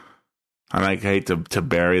 and I hate to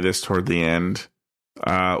bury this toward the end.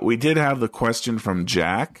 We did have the question from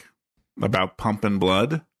Jack about pumping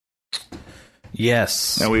blood.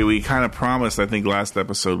 Yes. And we kind of promised, I think, last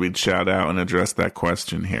episode we'd shout out and address that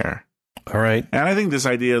question here. All right. And I think this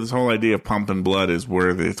whole idea of pumping blood is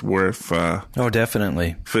worth. Oh,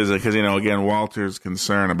 definitely. Because, again, Walter's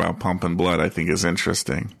concern about pumping blood, I think, is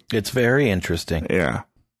interesting. It's very interesting. Yeah.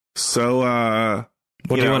 So, well,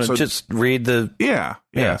 do you want to just read the...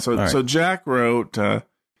 Yeah. So Jack wrote... how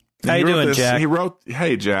you doing, Jack? He wrote,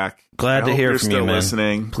 "Hey, Jack. Glad to hear from you, man. You're still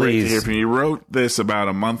listening. Please. Great to hear from you. You wrote this about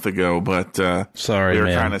a month ago, but sorry, we were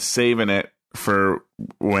man. kind of saving it for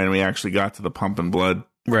when we actually got to the pumping blood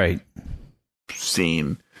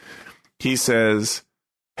scene." He says,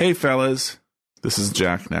 "Hey, fellas." This is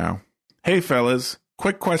Jack now. "Hey, fellas.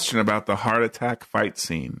 Quick question about the heart attack fight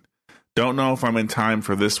scene. Don't know if I'm in time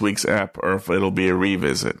for this week's ep or if it'll be a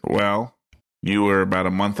revisit. Well, you were about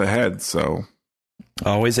a month ahead, so...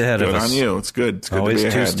 Always ahead of us. Good on you. It's good. It's good Always to be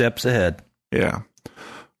ahead. 2 steps ahead. Yeah.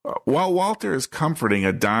 While Walter is comforting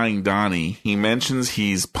a dying Donnie, he mentions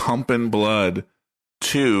he's pumping blood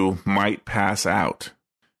too might pass out.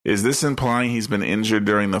 Is this implying he's been injured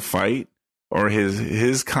during the fight? Or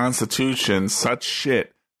his constitution such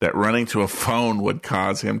shit that running to a phone would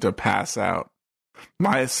cause him to pass out?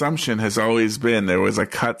 My assumption has always been there was a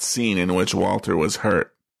cut scene in which Walter was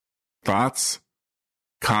hurt. Thoughts?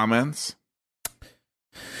 Comments?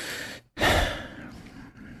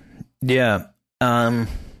 Yeah.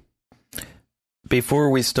 Before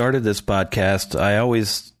we started this podcast, I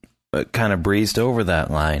always kind of breezed over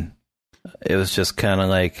that line. It was just kind of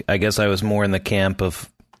like, I guess I was more in the camp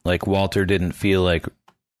of, like, Walter didn't feel like,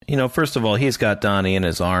 first of all, he's got Donnie in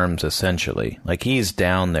his arms, essentially. Like, he's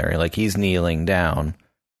down there. Like, he's kneeling down.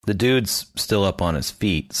 The dude's still up on his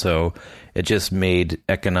feet, so it just made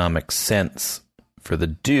economic sense for the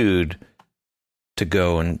dude to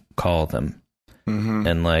go and call them. Mm-hmm.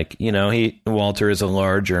 And Walter is a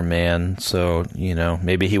larger man, so,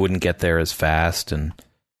 maybe he wouldn't get there as fast. And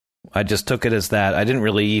I just took it as that. I didn't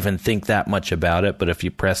really even think that much about it, but if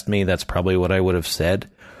you pressed me, that's probably what I would have said.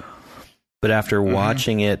 But after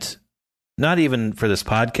watching it, not even for this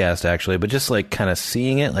podcast, actually, but just like kind of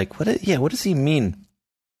seeing it, like, what does he mean?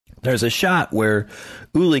 There's a shot where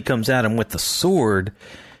Uli comes at him with the sword,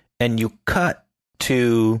 and you cut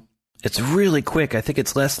to, it's really quick, I think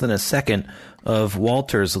it's less than a second, of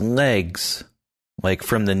Walter's legs, like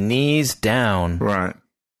from the knees down. Right.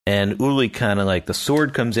 And Uli kind of like, the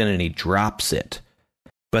sword comes in and he drops it.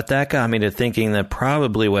 But that got me to thinking that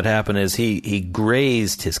probably what happened is he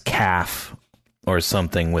grazed his calf or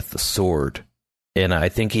something with the sword. And I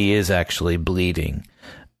think he is actually bleeding.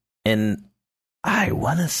 And I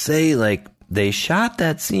want to say, like, they shot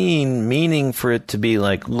that scene meaning for it to be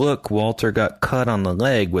like, look, Walter got cut on the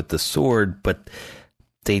leg with the sword, but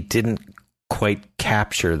they didn't quite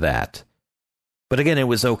capture that. But again, it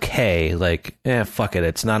was okay. Like, fuck it.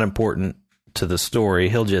 It's not important to the story.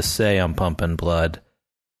 He'll just say, I'm pumping blood.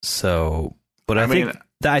 So, but I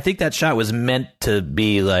think that shot was meant to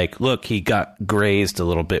be like, look, he got grazed a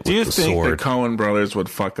little bit with the sword. Do you think the Coen brothers would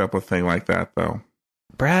fuck up a thing like that, though?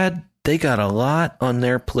 Brad, they got a lot on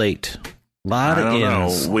their plate. I don't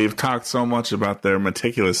know. We've talked so much about their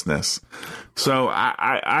meticulousness. So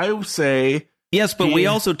I say... Yes, but we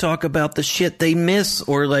also talk about the shit they miss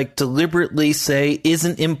or like deliberately say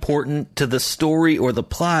isn't important to the story or the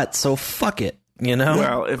plot, so fuck it, you know?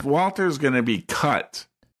 Well, if Walter's going to be cut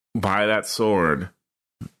by that sword,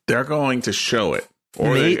 they're going to show it.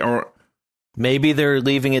 Maybe they're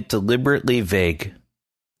leaving it deliberately vague.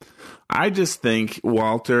 I just think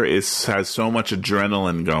Walter has so much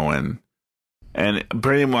adrenaline going. And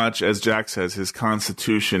pretty much, as Jack says, his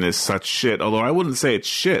constitution is such shit. Although I wouldn't say it's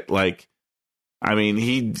shit. Like, I mean,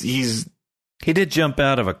 he did jump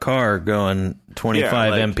out of a car going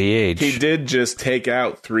 25 mph. He did just take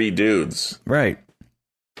out 3 dudes. Right.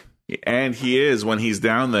 And he is, when he's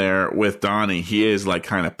down there with Donnie, he is like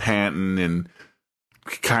kind of panting and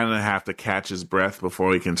kind of have to catch his breath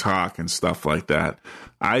before he can talk and stuff like that.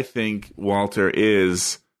 I think Walter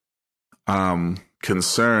is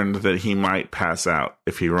concerned that he might pass out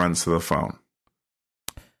if he runs to the phone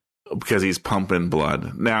because he's pumping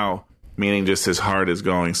blood. Now, meaning just his heart is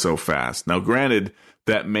going so fast. Now, granted,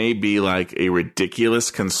 that may be like a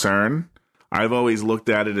ridiculous concern. I've always looked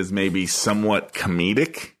at it as maybe somewhat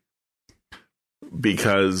comedic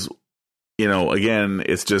because, you know, again,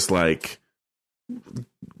 it's just like,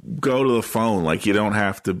 go to the phone. Like, you don't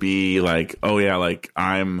have to be like, oh yeah, like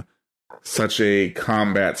I'm such a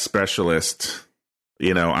combat specialist.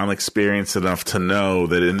 You know, I'm experienced enough to know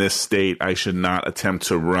that in this state, I should not attempt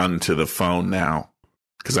to run to the phone now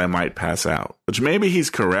because I might pass out. Which maybe he's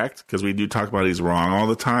correct because we do talk about he's wrong all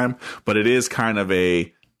the time. But it is kind of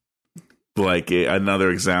another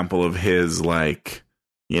example of his, like,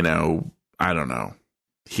 you know, I don't know,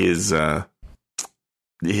 his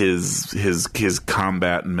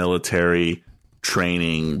combat and military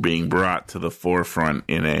training being brought to the forefront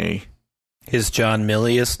in his John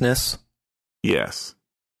Milius-ness. Yes.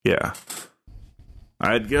 Yeah.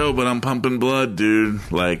 I'd go, but I'm pumping blood,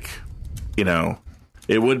 dude. Like, you know,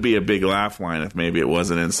 it would be a big laugh line if maybe it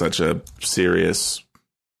wasn't in such a serious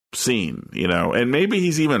scene, you know, and maybe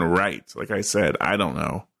he's even right. Like I said, I don't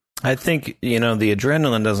know. I think, you know, the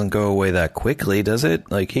adrenaline doesn't go away that quickly, does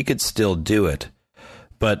it? Like, he could still do it.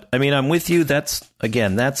 But, I mean, I'm with you. That's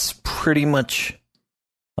pretty much,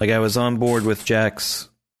 like, I was on board with Jack's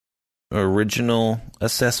original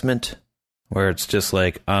assessment, where it's just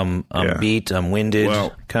like, I'm beat, I'm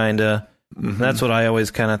winded, kind of. Mm-hmm. That's what I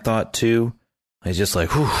always kind of thought, too. He's just like,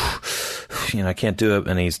 whew, you know, I can't do it.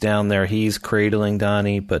 And he's down there, he's cradling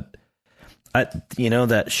Donnie. But,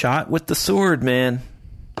 that shot with the sword, man,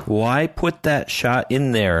 why put that shot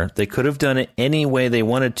in there? They could have done it any way they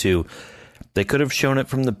wanted to. They could have shown it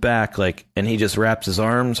from the back, like, and he just wraps his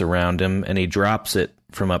arms around him and he drops it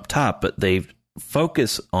from up top, but they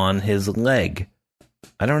focus on his leg.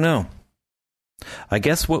 I don't know. I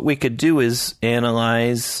guess what we could do is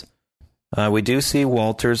analyze. We do see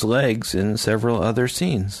Walter's legs in several other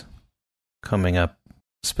scenes coming up,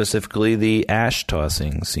 specifically the ash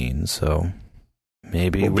tossing scene. So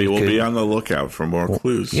maybe we'll be on the lookout for more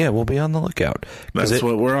clues. Yeah, we'll be on the lookout. That's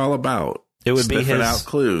what we're all about. It would be out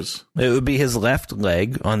clues. It would be his left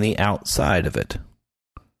leg on the outside of it.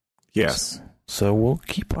 Yes. So we'll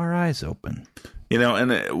keep our eyes open. You know,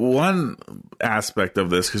 and one aspect of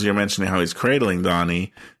this, because you're mentioning how he's cradling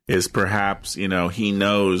Donnie, is perhaps, you know, he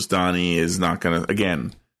knows Donnie is not going to,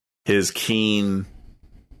 again, his keen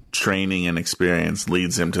training and experience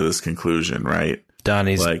leads him to this conclusion, right?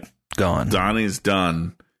 Donnie's gone. Donnie's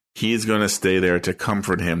done. He's going to stay there to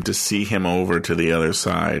comfort him, to see him over to the other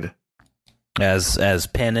side. As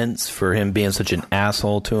penance for him being such an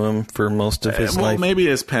asshole to him for most of his life? Maybe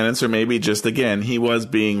as penance, or maybe just, again, he was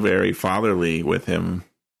being very fatherly with him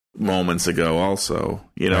moments ago also.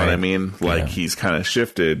 You know what I mean? Like, he's kind of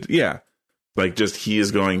shifted. Yeah. Like, just he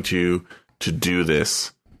is going to do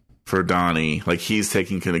this for Donnie. Like, he's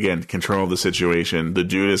taking, again, control of the situation. The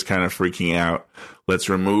dude is kind of freaking out. Let's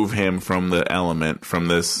remove him from the element, from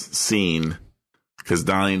this scene, because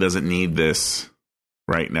Donnie doesn't need this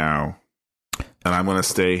right now. And I'm going to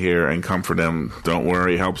stay here and comfort him. Don't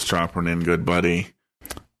worry, helps Chopper in, good buddy.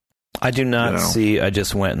 I do not see, I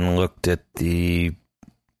just went and looked at the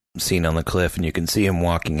scene on the cliff, and you can see him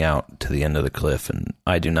walking out to the end of the cliff, and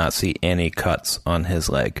I do not see any cuts on his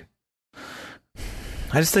leg.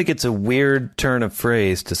 I just think it's a weird turn of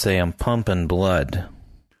phrase to say I'm pumping blood.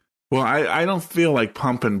 Well, I don't feel like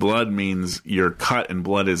pumping blood means you're cut and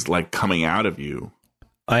blood is like coming out of you.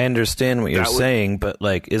 I understand what you're saying, but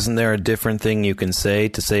like, isn't there a different thing you can say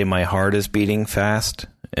to say my heart is beating fast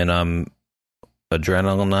and I'm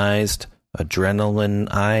adrenalinized?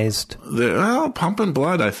 Well, pumping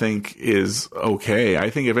blood, I think, is okay. I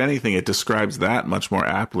think, if anything, it describes that much more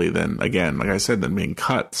aptly than, again, like I said, than being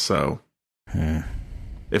cut. So,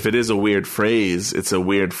 if it is a weird phrase, it's a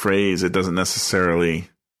weird phrase. It doesn't necessarily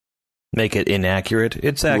make it inaccurate.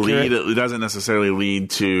 It's accurate. It doesn't necessarily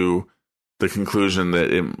lead to the conclusion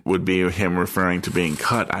that it would be him referring to being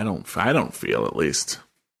cut. I don't feel, at least.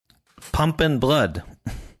 Pumping blood.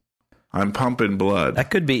 I'm pumping blood. That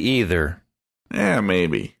could be either. Yeah,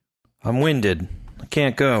 maybe. I'm winded. I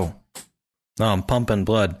can't go. No, I'm pumping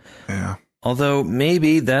blood. Yeah. Although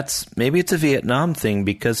maybe it's a Vietnam thing,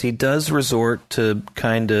 because he does resort to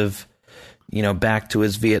kind of, back to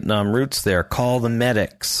his Vietnam roots there. Call the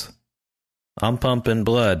medics. I'm pumping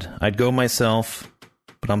blood. I'd go myself,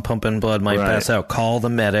 but I'm pumping blood. Might pass out. Call the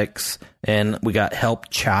medics. And we got help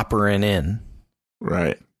choppering in.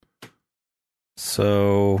 Right.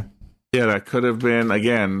 So... yeah, that could have been,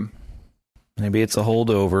 again... maybe it's a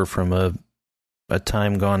holdover from a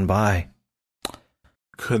time gone by.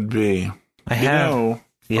 Could be. Yeah. All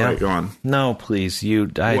right, go on. No, please.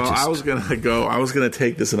 I was gonna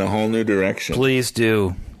take this in a whole new direction. Please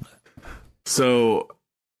do. So,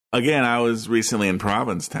 again, I was recently in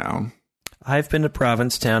Provincetown. I've been to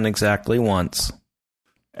Provincetown exactly once.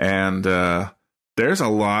 And there's a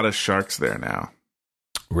lot of sharks there now.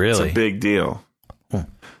 Really? It's a big deal.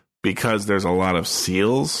 Because there's a lot of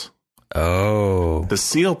seals. Oh. The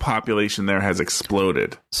seal population there has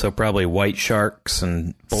exploded. So probably white sharks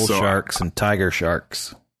and bull sharks and tiger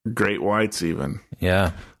sharks. Great whites even.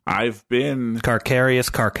 Yeah. I've been...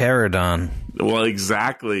 Carcharias carcharodon. Well,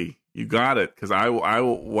 exactly. You got it. Because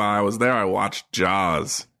while I was there, I watched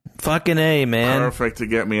Jaws. Fucking A, man. Perfect to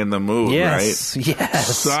get me in the mood, right?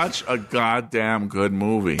 Yes. Such a goddamn good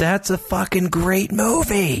movie. That's a fucking great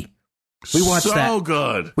movie. We watched so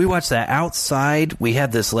good. We watched that outside. We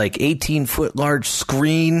had this like 18-foot large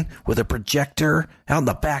screen with a projector out in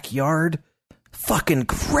the backyard. Fucking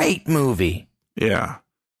great movie. Yeah.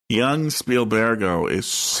 Young Spielbergo is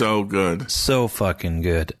so good. So fucking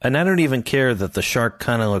good. And I don't even care that the shark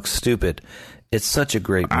kind of looks stupid. It's such a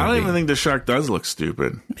great movie. I don't even think the shark does look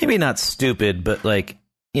stupid. Maybe not stupid, but like,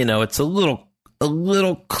 it's a little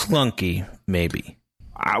clunky, maybe.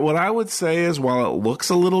 What I would say is, while it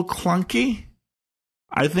looks a little clunky,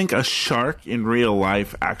 I think a shark in real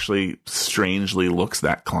life actually strangely looks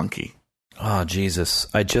that clunky. Oh, Jesus.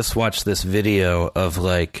 I just watched this video of,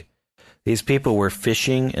 like, these people were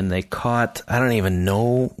fishing and they caught, I don't even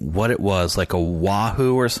know what it was, like a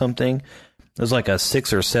wahoo or something. It was like a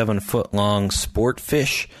 6 or 7 foot long sport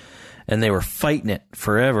fish, and they were fighting it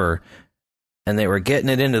forever, and they were getting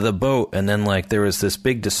it into the boat, and then, like, there was this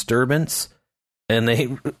big disturbance. And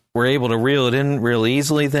they were able to reel it in real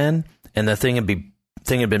easily then, and the thing had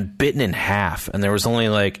been bitten in half, and there was only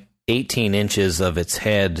like 18 inches of its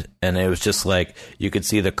head, and it was just like you could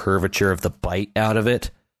see the curvature of the bite out of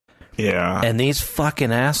it. Yeah. And these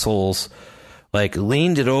fucking assholes like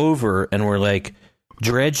leaned it over and were like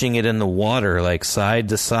dredging it in the water like side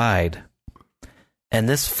to side. And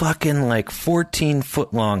this fucking like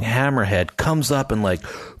 14-foot long hammerhead comes up and like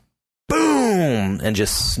boom and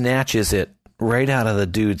just snatches it right out of the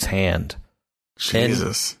dude's hand.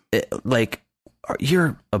 Jesus. And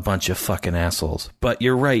you're a bunch of fucking assholes. But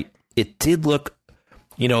you're right. It did look,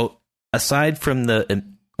 aside from the,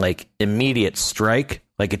 like, immediate strike,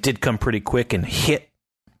 like, it did come pretty quick and hit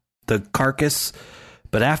the carcass.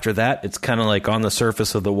 But after that, it's kind of like on the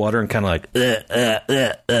surface of the water and kind of like,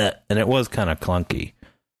 and it was kind of clunky.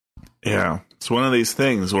 Yeah. It's one of these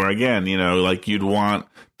things where, again, like do you want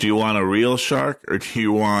a real shark or do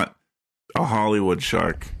you want a Hollywood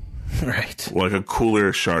shark? Right. Like a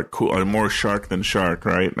cooler shark, more shark than shark,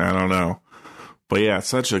 right? I don't know. But yeah,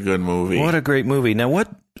 such a good movie. What a great movie. Now,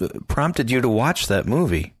 what prompted you to watch that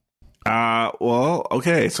movie? Well,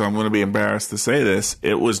 okay, so I'm going to be embarrassed to say this.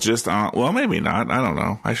 It was just on, well, maybe not. I don't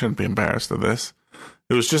know. I shouldn't be embarrassed of this.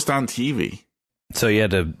 It was just on TV. So you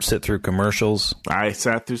had to sit through commercials? I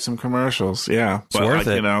sat through some commercials, yeah. It's worth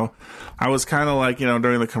it. You know, I was kind of like, you know,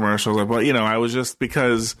 during the commercials, but, you know, I was just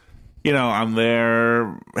because, you know, I'm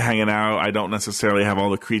there hanging out. I don't necessarily have all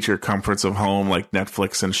the creature comforts of home like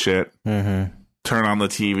Netflix and shit. Mm-hmm. Turn on the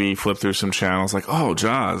TV, flip through some channels, like, oh,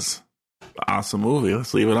 Jaws. Awesome movie.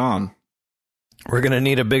 Let's leave it on. We're going to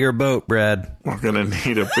need a bigger boat, Brad. We're going to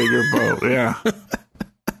need a bigger boat, yeah.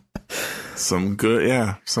 Some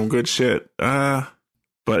good shit. But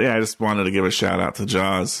yeah, I just wanted to give a shout out to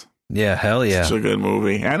Jaws. Yeah, hell yeah. Such a good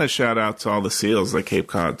movie. And a shout out to all the seals at Cape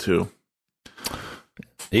Cod, too.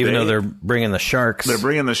 Even though they're bringing the sharks. They're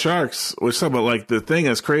bringing the sharks. But like the thing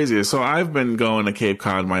is crazy. So I've been going to Cape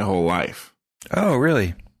Cod my whole life. Oh,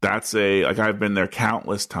 really? I've been there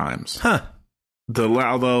countless times. Huh.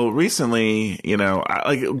 Although recently, you know,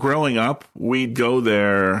 like growing up, we'd go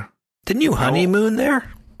there. Didn't you honeymoon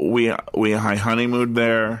there? I honeymooned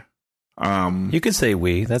there. You can say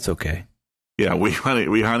we. That's okay. Yeah, we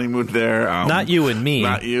honeymooned there. Not you and me.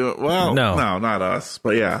 Not you. Well, no, not us.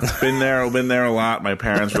 But yeah, been there a lot. My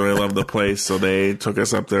parents really loved the place, so they took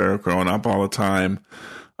us up there growing up all the time.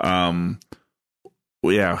 Have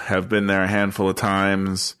been there a handful of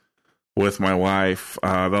times with my wife.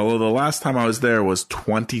 Although the last time I was there was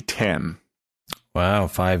 2010. Wow,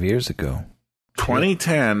 5 years ago.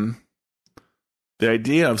 2010. The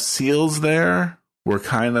idea of seals there were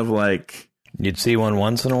kind of like... You'd see one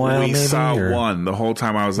once in a while, We saw one the whole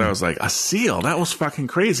time I was there. I was like, a seal? That was fucking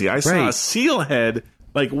crazy. I saw a seal head,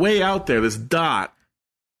 like, way out there, this dot,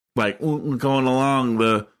 like, going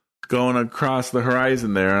across the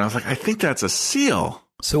horizon there. And I was like, I think that's a seal.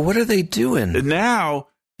 So what are they doing? And now...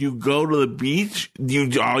 You go to the beach,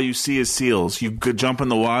 all you see is seals. You could jump in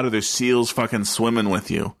the water, there's seals fucking swimming with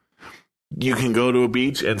you. You can go to a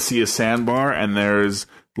beach and see a sandbar, and there's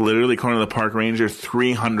literally, according to the park ranger,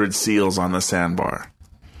 300 seals on the sandbar.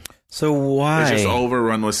 So why? It's just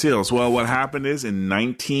overrun with seals. Well, what happened is in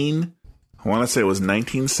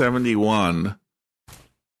 1971,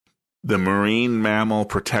 the Marine Mammal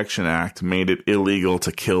Protection Act made it illegal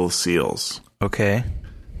to kill seals. Okay.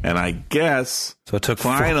 And I guess so it took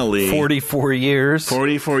finally 44 years.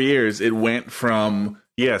 44 years. It went from,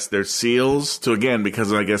 yes, there's seals to, again,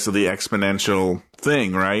 because I guess of the exponential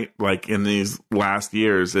thing, right? Like in these last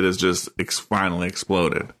years, it has just finally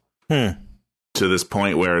exploded to this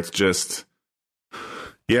point where it's just,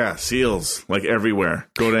 seals like everywhere.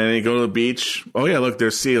 Go to the beach. Oh yeah, look,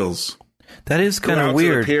 there's seals. That is kind of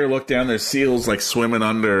weird. To the pier, look down. There's seals like swimming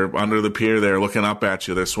under the pier there, looking up at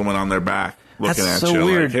you. They're swimming on their back. Looking That's at so you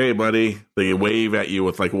weird. like, hey, buddy. They wave at you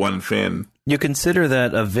with like one fin. You consider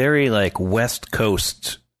that a very like West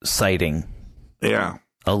Coast sighting. Yeah.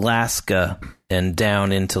 Alaska and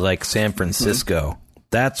down into like San Francisco.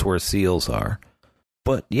 That's where seals are.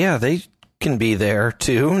 But yeah, they can be there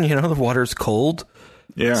too. You know, the water's cold.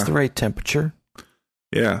 Yeah. It's the right temperature.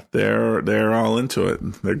 Yeah, they're all into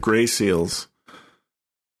it. They're gray seals.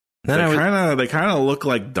 They kind of look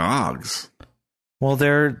like dogs. Well,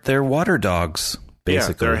 they're water dogs,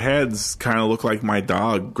 basically. Yeah, their heads kind of look like my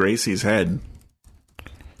dog, Gracie's head.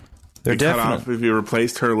 They're if you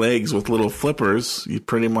replaced her legs with little flippers, you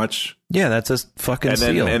pretty much... Yeah, that's a fucking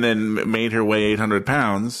seal. And then made her weigh 800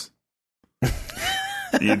 pounds,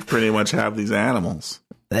 you'd pretty much have these animals.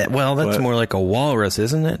 That's more like a walrus,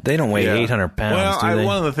 isn't it? They don't weigh 800 pounds, do they?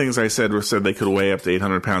 One of the things I said they could weigh up to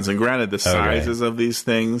 800 pounds. And granted, the sizes of these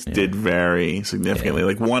things did vary significantly.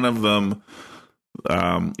 Like one of them...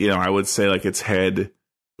 I would say like its head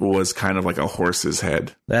was kind of like a horse's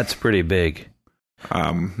head. That's pretty big.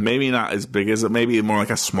 Maybe not as big as it, maybe more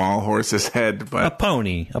like a small horse's head, but a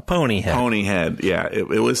pony head. Pony head. Yeah. It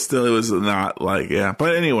was not like,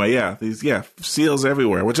 but anyway, seals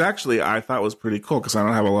everywhere, which actually I thought was pretty cool because I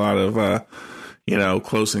don't have a lot of,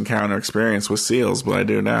 close encounter experience with seals, but I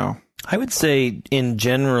do now. I would say in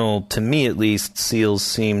general, to me at least, seals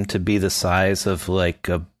seem to be the size of like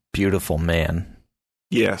a beautiful man.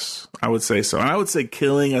 Yes, I would say so. And I would say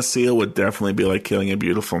killing a seal would definitely be like killing a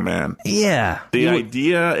beautiful man. Yeah. The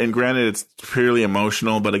idea, and granted it's purely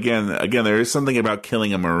emotional, but again, there is something about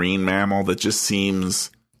killing a marine mammal that just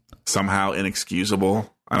seems somehow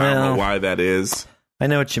inexcusable. I don't know why that is. I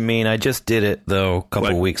know what you mean. I just did it, though, a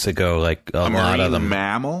couple weeks ago, like a lot of them. A marine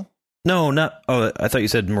mammal? No, not... Oh, I thought you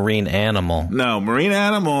said marine animal. No, marine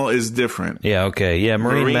animal is different. Yeah, okay. Yeah,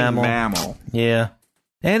 marine mammal. Yeah.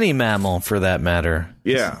 Any mammal, for that matter.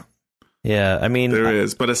 Yeah. Yeah, I mean... There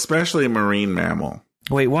is, but especially a marine mammal.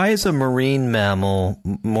 Wait, why is a marine mammal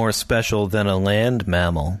more special than a land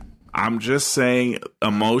mammal? I'm just saying,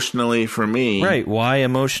 emotionally for me... Right, why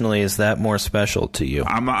emotionally is that more special to you?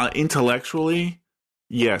 I'm intellectually,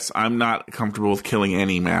 yes, I'm not comfortable with killing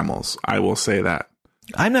any mammals. I will say that.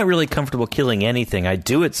 I'm not really comfortable killing anything. I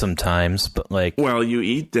do it sometimes, but like... Well, you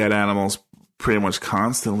eat dead animals pretty much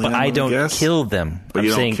constantly. But I don't kill them. But I'm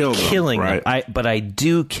you don't saying kill them, killing right? them. But I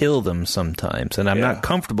do kill them sometimes, and I'm not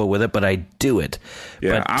comfortable with it, but I do it.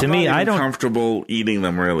 Yeah, but to I'm me, not I even don't comfortable eating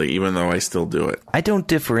them really, even though I still do it. I don't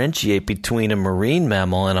differentiate between a marine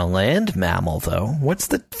mammal and a land mammal, though. What's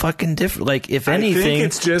the fucking difference? Like, if anything, I think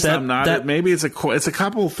it's just I'm not. Maybe it's a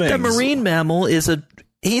couple things. The marine mammal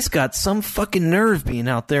he's got some fucking nerve being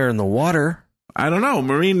out there in the water. I don't know.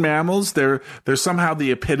 Marine mammals, they're somehow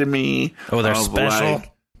the epitome they're of special.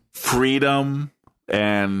 Like freedom,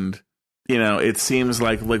 and it seems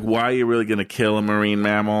like why are you really going to kill a marine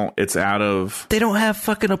mammal? It's out of... They don't have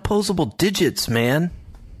fucking opposable digits, man.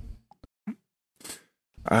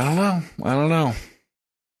 I don't know.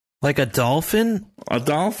 Like a dolphin? A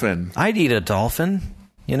dolphin. I'd eat a dolphin,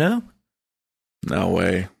 No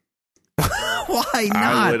way. Why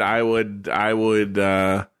not? I would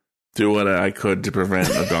do what I could to prevent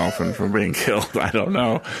a dolphin from being killed. I don't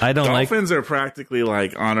know. Dolphins are practically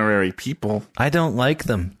like honorary people. I don't like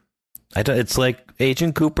them. It's like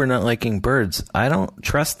Agent Cooper not liking birds. I don't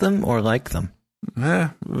trust them or like them.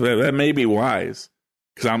 That may be wise,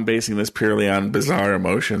 because I'm basing this purely on bizarre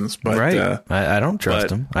emotions. But, right. I don't trust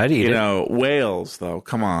them. I'd eat it. Whales, though.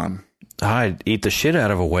 Come on. I'd eat the shit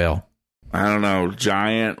out of a whale. I don't know.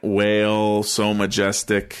 Giant whale, so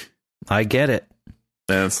majestic. I get it.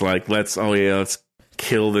 And it's like, let's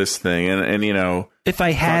kill this thing. And if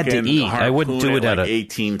I had to eat, I wouldn't do it out of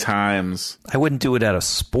 18 times. I wouldn't do it out of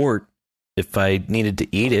sport. If I needed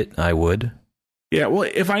to eat it, I would. Yeah, well,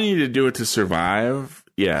 if I needed to do it to survive,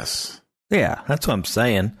 yes. Yeah, that's what I'm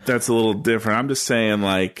saying. That's a little different. I'm just saying,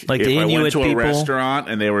 like if I Inuit went to a people, restaurant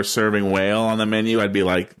and they were serving whale on the menu, I'd be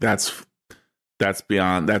like, that's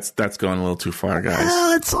beyond, that's going a little too far, guys.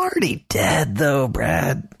 Well, it's already dead, though,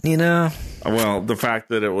 Brad. Well, the fact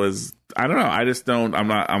that it was, I don't know.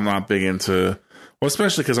 I'm not big into, well,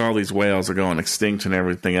 especially because all these whales are going extinct and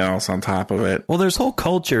everything else on top of it. Well, there's whole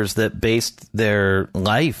cultures that based their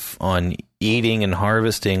life on eating and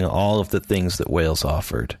harvesting all of the things that whales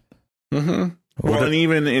offered. Mm-hmm. Well, and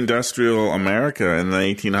even industrial America in the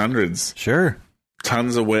 1800s. Sure.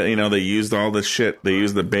 Tons of whale, they used all this shit. They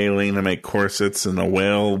used the baleen to make corsets, and the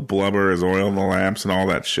whale blubber as oil in the lamps and all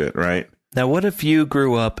that shit, right? Now, what if you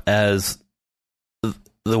grew up as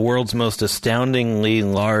the world's most astoundingly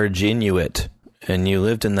large Inuit, and you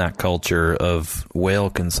lived in that culture of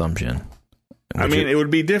whale consumption? It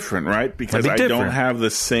would be different, right? Because I don't have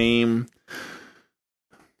the same...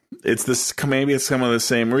 Maybe it's some of the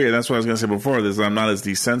same reason. That's what I was going to say before. I'm not as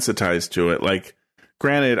desensitized to it. Like,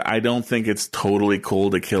 granted, I don't think it's totally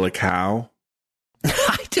cool to kill a cow.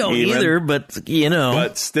 I don't either, but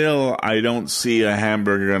But still, I don't see a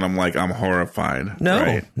hamburger and I'm horrified. No,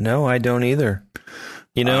 right? No, I don't either.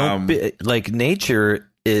 Like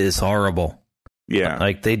nature is horrible. Yeah.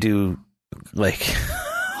 Like they do, like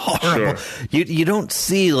horrible. Sure. You don't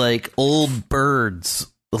see like old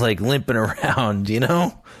birds like limping around,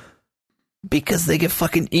 because they get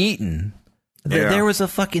fucking eaten. Yeah. There was a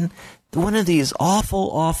fucking one of these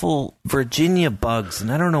awful Virginia bugs,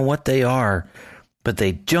 and I don't know what they are, but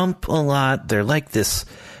they jump a lot. They're like this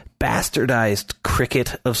bastardized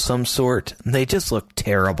cricket of some sort. They just look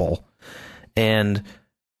terrible. And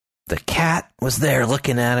the cat was there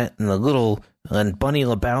looking at it, and Bunny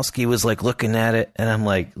Lebowski was like looking at it, and I'm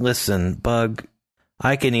like, listen, bug,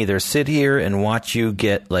 I can either sit here and watch you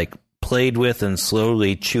get like played with and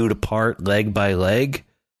slowly chewed apart leg by leg,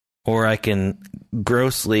 or I can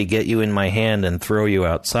grossly get you in my hand and throw you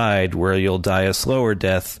outside where you'll die a slower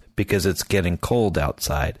death because it's getting cold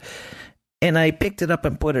outside. And I picked it up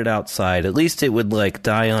and put it outside. At least it would like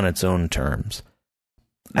die on its own terms.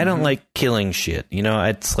 Mm-hmm. I don't like killing shit.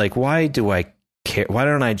 It's like, why do I care? Why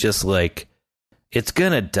don't I just like, it's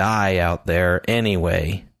gonna die out there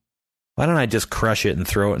anyway. Why don't I just crush it and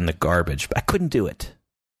throw it in the garbage? I couldn't do it.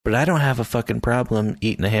 But I don't have a fucking problem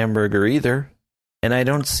eating a hamburger either. And I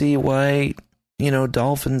don't see why,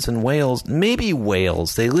 dolphins and whales, maybe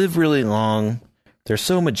whales, they live really long. They're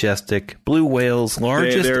so majestic. Blue whales,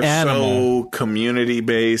 largest they're animal. So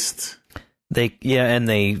community-based. And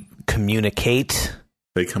they communicate.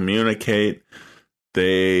 They communicate.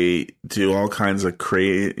 They do all kinds of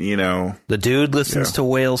crazy, The dude listens to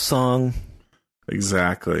whale song.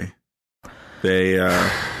 Exactly. They,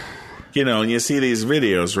 and you see these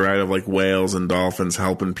videos, right, of like whales and dolphins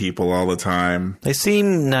helping people all the time. They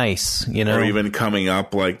seem nice, Or even coming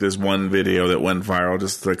up, like this one video that went viral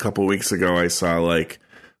just a couple weeks ago. I saw like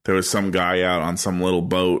there was some guy out on some little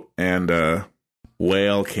boat, and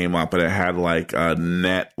whale came up and it had like a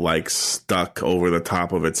net like stuck over the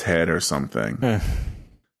top of its head or something.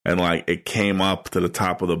 And like it came up to the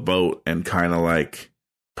top of the boat and kind of like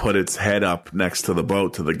put its head up next to the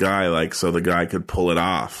boat to the guy, like so the guy could pull it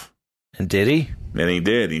off. And did he? And he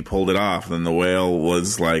did. He pulled it off. And the whale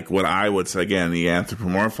was like what I would say, again, he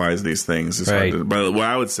anthropomorphized these things. Right. But what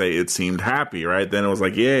I would say, it seemed happy, right? Then it was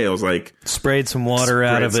like, yeah, it was like... Sprayed some water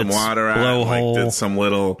out of its blowhole. Like, did some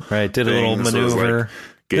little... Right, did a little maneuver. So like,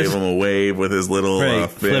 gave him a wave with his little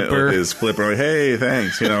flipper. With his flipper. Like, hey,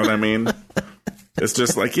 thanks. You know what I mean? It's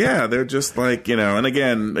just like, yeah, they're just like, you know, and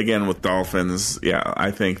again with dolphins, yeah,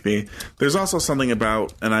 I think there's also something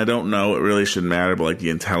about, and I don't know, it really shouldn't matter, but like the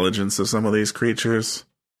intelligence of some of these creatures.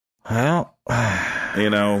 Well, you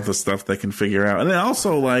know, the stuff they can figure out. And then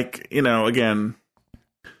also like, you know, again,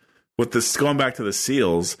 with this, going back to the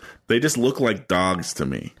seals, they just look like dogs to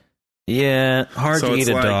me. Yeah, hard So to it's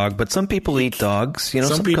eat a like- dog, but some people eat dogs. You know,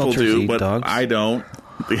 some people cultures do, eat but dogs. I don't.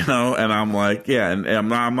 You know, and I'm like, yeah, and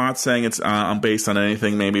I'm not saying it's I'm based on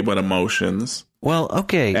anything maybe but emotions. Well,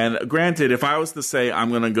 okay. And granted, if I was to say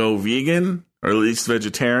I'm going to go vegan or at least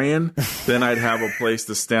vegetarian, then I'd have a place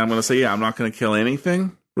to stay. I'm going to say, yeah, I'm not going to kill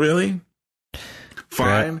anything, really.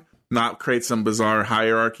 Fine. Right. Not create some bizarre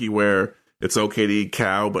hierarchy where it's okay to eat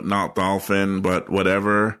cow but not dolphin, but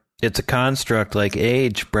whatever. It's a construct like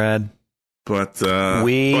age, Brad. But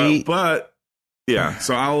but yeah,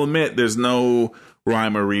 so I'll admit there's no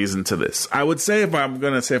rhyme or reason to this. I would say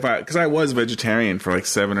because I was vegetarian for like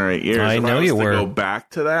 7 or 8 years. I know you were. Go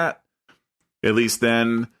back to that, at least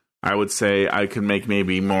then I would say I could make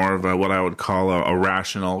maybe more of what I would call a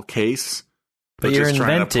rational case. But you're just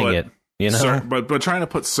trying to inventing put it, you know? but trying to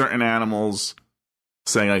put certain animals,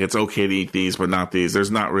 saying like it's okay to eat these but not these,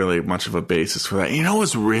 there's not really much of a basis for that. You know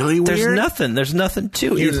what's really weird? There's nothing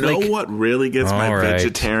to it. You It's know like, what really gets my All right.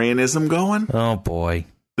 vegetarianism going? oh boy.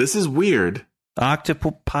 This is weird.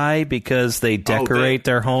 Octopi because they decorate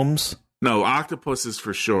their homes? No, octopuses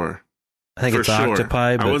for sure. I think For it's sure.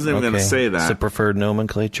 octopi. But, I wasn't even going to say that. It's a preferred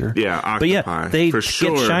nomenclature. Yeah, octopi. But yeah, they for get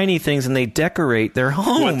sure. shiny things and they decorate their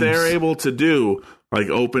homes. What they're able to do, like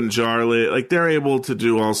open jar lid, like they're able to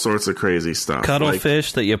do all sorts of crazy stuff.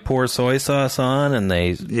 Cuttlefish that you pour soy sauce on and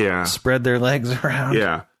they spread their legs around.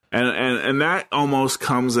 Yeah. And that almost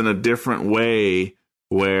comes in a different way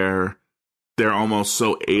where they're almost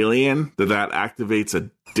so alien that activates a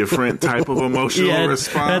different type of emotional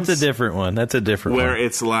response. That's a different one. Where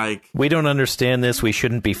it's like, we don't understand this. We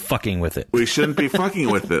shouldn't be fucking with it. we shouldn't be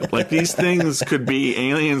fucking with it. Like these things could be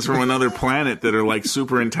aliens from another planet that are like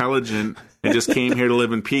super intelligent and just came here to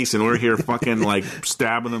live in peace, and we're here fucking like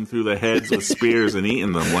stabbing them through the heads with spears and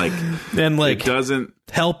eating them. Like, and like it doesn't.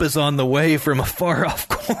 Help is on the way from a far off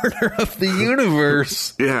corner of the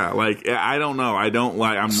universe. Yeah, like I don't know. I don't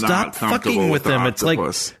like. I'm Stop not comfortable fucking with the them.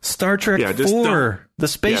 octopus. It's like Star Trek 4. The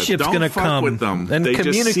spaceship's don't going to fuck come with them. and They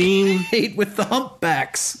just communicate with the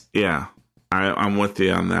humpbacks. Yeah, I'm with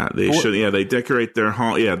you on that. They should. Yeah, they decorate their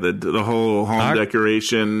home. Yeah, the whole home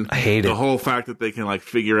decoration. I hate the it. whole fact that they can like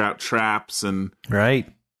figure out traps and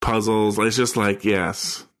puzzles. It's just like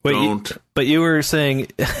don't. But you were saying.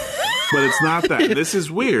 But it's not that. This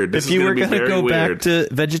is weird. This if you is were going to go back to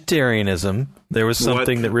vegetarianism, there was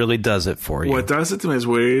something that really does it for you. What does it to me is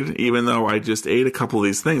weird, even though I just ate a couple of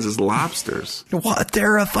these things, is lobsters. What?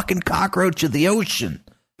 They're a fucking cockroach of the ocean.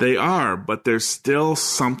 They are, but there's still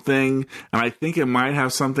something, and I think it might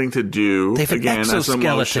have something to do, They've again, an as exoskeleton,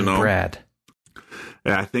 emotional. Brad.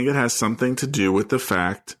 Yeah, I think it has something to do with the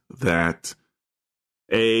fact that,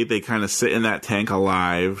 they kind of sit in that tank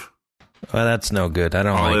alive. Well, that's no good. I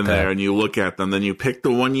don't all like in that. there, and you look at them, then you pick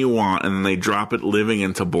the one you want, and then they drop it living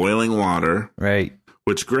into boiling water. Right.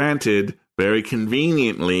 Which, granted, very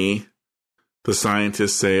conveniently, the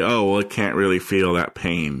scientists say, oh, well, it can't really feel that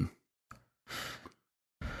pain.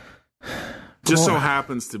 Just so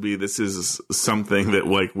happens to be this is something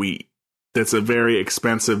that that's a very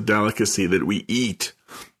expensive delicacy that we eat.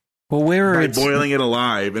 Well, by boiling it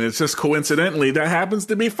alive, and it's just coincidentally that happens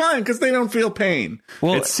to be fine because they don't feel pain.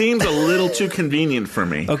 Well, it seems a little too convenient for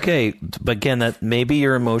me. Okay, but again, that may be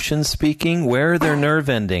your emotions speaking. Where are their nerve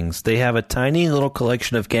endings? They have a tiny little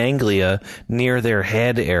collection of ganglia near their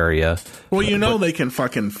head area. Well, they can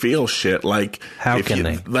fucking feel shit. Like how can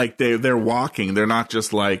they? Like they're walking. They're not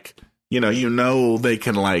just like they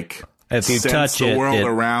can like. If you sense touch the it, world it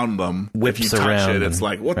around them. Whips if you touch around it, it's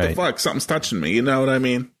like, what the fuck? Something's touching me. You know what I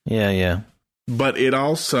mean? Yeah. But it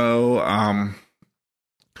also,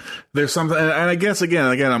 there's something, and I guess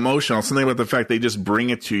again, emotional. Something about the fact they just bring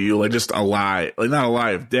it to you, like just alive, like not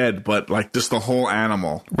alive, dead, but like just the whole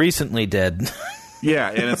animal. Recently dead. Yeah,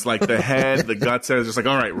 and it's like the head, the guts, it's just like,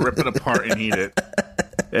 all right, rip it apart and eat it.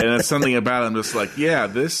 And it's something about it, I'm just like, yeah,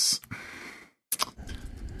 there's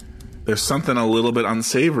something a little bit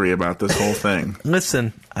unsavory about this whole thing.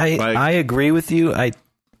 Listen, I agree with you. I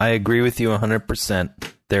agree with you 100%.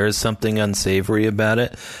 There is something unsavory about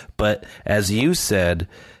it. But as you said,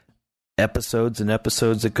 episodes and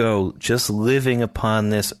episodes ago, just living upon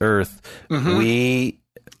this earth, we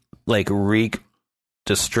wreak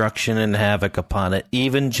destruction and havoc upon it,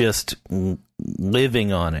 even just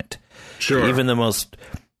living on it. Sure. Even the most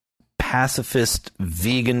pacifist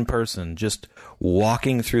vegan person just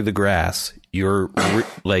walking through the grass, you're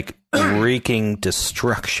wreaking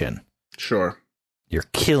destruction. Sure. You're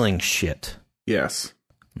killing shit. Yes.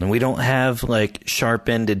 And we don't have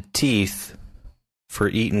sharp-ended teeth for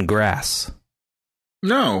eating grass.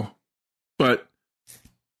 No. But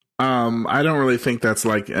I don't really think that's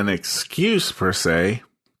an excuse per se,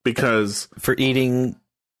 because for eating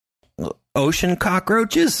ocean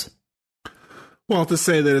cockroaches? Well, to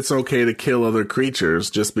say that it's okay to kill other creatures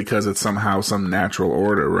just because it's somehow some natural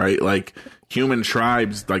order, right? Like human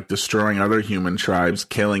tribes, destroying other human tribes,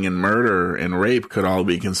 killing and murder and rape could all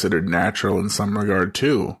be considered natural in some regard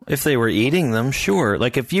too. If they were eating them, sure.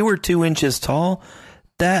 If you were 2 inches tall,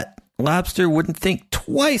 that lobster wouldn't think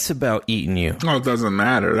twice about eating you. Oh, it doesn't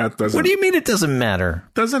matter. That doesn't. What do you mean it doesn't matter?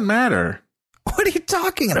 Doesn't matter. What are you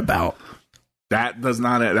talking about? That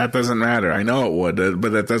doesn't matter. I know it would,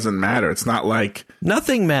 but that doesn't matter. It's not like...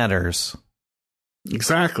 Nothing matters.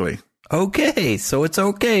 Exactly. Okay, so it's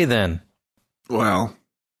okay then. Well,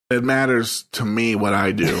 it matters to me what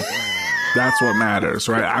I do. That's what matters,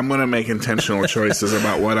 right? I'm going to make intentional choices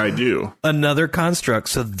about what I do. Another construct.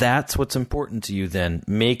 So that's what's important to you then,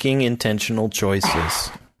 making intentional choices.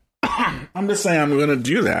 I'm just saying I'm going to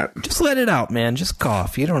do that. Just let it out, man. Just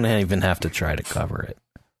cough. You don't even have to try to cover it.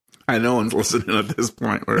 I know one's listening at this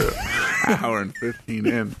point. We're an hour and 15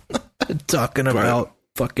 in. Talking about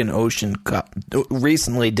fucking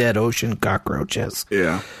recently dead ocean cockroaches.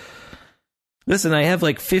 Yeah. Listen, I have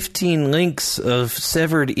 15 links of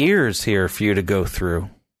severed ears here for you to go through.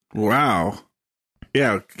 Wow.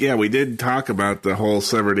 Yeah, we did talk about the whole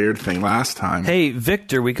severed ear thing last time. Hey,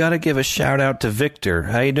 Victor, we got to give a shout out to Victor.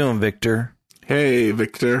 How you doing, Victor? Hey,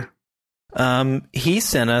 Victor. He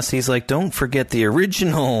sent us, he's like, don't forget the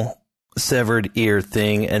original severed ear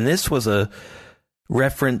thing, and this was a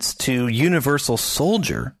reference to Universal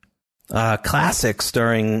Soldier, classic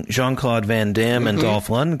starring Jean-Claude Van Damme and Dolph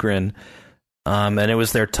Lundgren, and it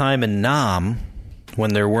was their time in Nam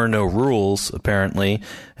when there were no rules, apparently,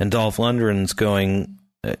 and Dolph Lundgren's going,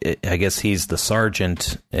 I guess he's the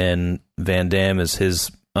sergeant, and Van Damme is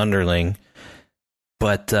his underling,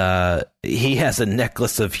 but he has a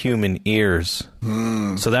necklace of human ears.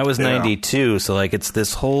 So that was 92. So it's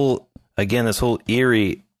this whole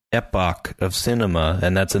eerie epoch of cinema,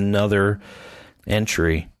 and that's another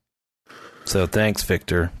entry. So thanks,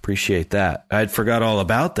 Victor. Appreciate that. I'd forgot all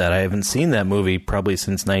about that. I haven't seen that movie probably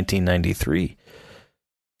since 1993.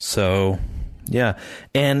 So, yeah.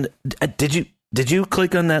 And did you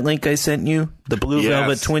click on that link I sent you? The Blue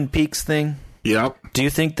Velvet Twin Peaks thing? Yep. Do you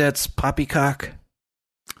think that's poppycock?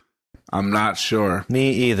 I'm not sure.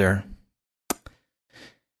 Me either.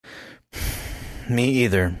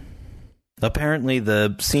 Apparently,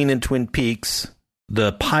 the scene in Twin Peaks,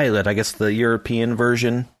 the pilot, I guess the European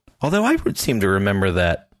version, although I would seem to remember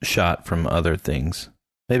that shot from other things.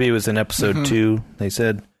 Maybe it was in episode 2, they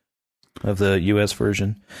said, of the U.S.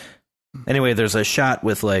 version. Anyway, there's a shot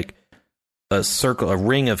with a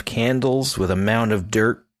ring of candles with a mound of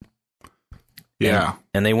dirt. Yeah.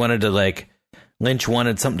 And they wanted to Lynch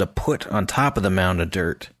wanted something to put on top of the mound of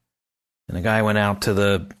dirt. And the guy went out to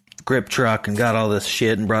the grip truck and got all this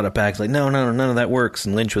shit and brought it back. He's like, no, none of that works.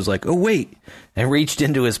 And Lynch was like, oh, wait. And reached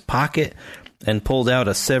into his pocket and pulled out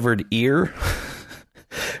a severed ear,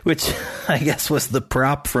 which I guess was the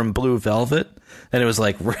prop from Blue Velvet. And it was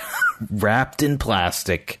wrapped in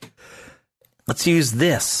plastic. Let's use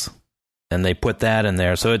this. And they put that in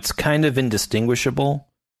there. So it's kind of indistinguishable,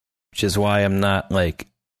 which is why I'm not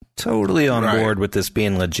totally on board with this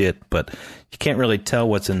being legit, but you can't really tell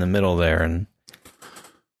what's in the middle there. And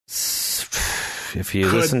if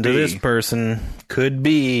you listen to this person, could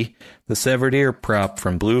be the severed ear prop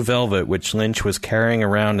from Blue Velvet, which Lynch was carrying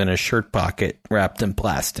around in a shirt pocket wrapped in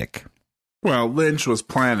plastic. Well, Lynch was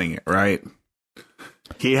planning it, right?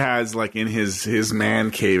 He has in his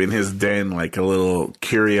man cave, in his den, a little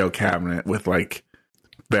curio cabinet with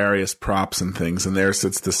various props and things, and there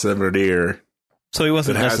sits the severed ear. So he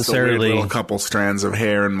wasn't necessarily a couple strands of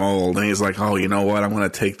hair and mold, and he's like, "Oh, you know what? I'm going to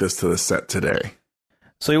take this to the set today."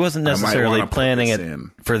 So he wasn't I might necessarily wanna put planning this it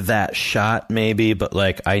in. for that shot, maybe, but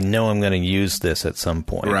like, I know I'm going to use this at some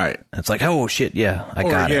point. Right. It's like, oh shit, yeah, I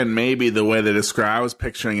Or got again, it. maybe the way they describe, I was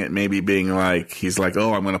picturing it maybe being like, he's like,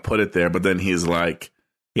 oh, I'm going to put it there. But then he's like,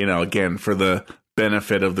 you know, again, for the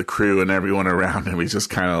benefit of the crew and everyone around him, he's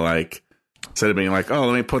just kind of like, instead of being like, oh,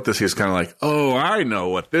 let me put this, he's kind of like, oh, I know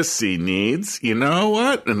what this scene needs. You know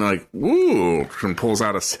what? And like, woo, and pulls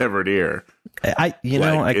out a severed ear.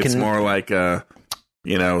 It's more like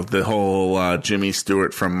you know, the whole Jimmy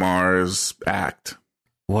Stewart from Mars act.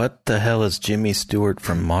 What the hell is Jimmy Stewart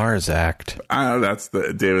from Mars act? That's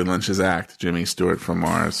the David Lynch's act, Jimmy Stewart from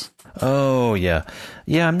Mars. Oh, yeah.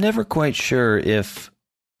 Yeah, I'm never quite sure if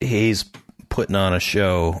he's putting on a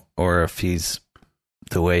show or if he's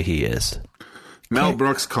the way he is. Mel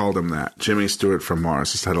Brooks called him that, Jimmy Stewart from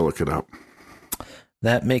Mars. Just had to look it up.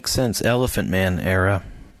 That makes sense. Elephant Man era.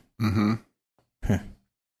 Mm-hmm.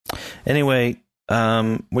 Anyway,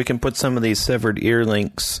 we can put some of these severed ear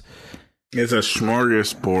links. It's a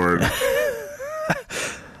smorgasbord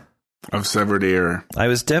of severed ear. I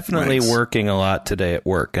was definitely working a lot today at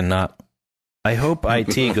work and not... I hope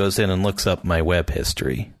IT goes in and looks up my web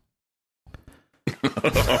history.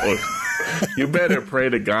 You better pray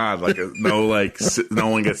to God, no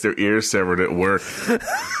one gets their ear severed at work,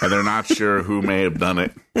 and they're not sure who may have done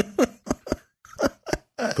it.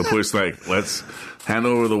 The police let's hand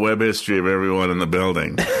over the web history of everyone in the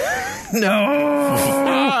building.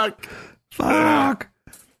 No! Fuck!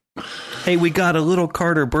 Hey, we got a little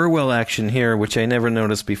Carter Burwell action here, which I never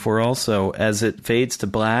noticed before also, as it fades to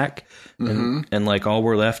black, and like all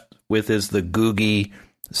we're left with is the googie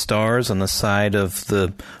stars on the side of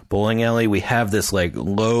the bowling alley. We have this like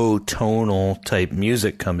low tonal type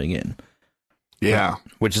music coming in. Yeah.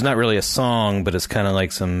 Which is not really a song, but it's kind of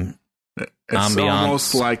like some It's ambiance.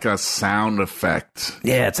 almost like a sound effect.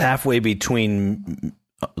 Yeah, it's halfway between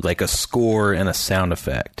like a score and a sound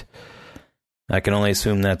effect. I can only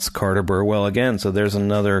assume that's Carter Burwell again, so there's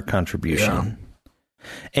another contribution. Yeah.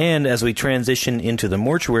 And as we transition into the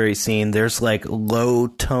mortuary scene, there's like low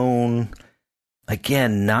tone,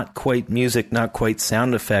 again, not quite music, not quite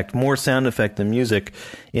sound effect, more sound effect than music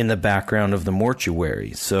in the background of the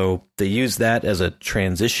mortuary. So they use that as a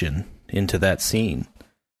transition into that scene.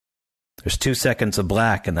 There's 2 seconds of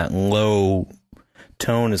black and that low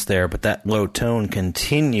tone is there, but that low tone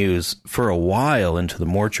continues for a while into the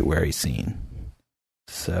mortuary scene.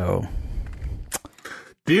 So,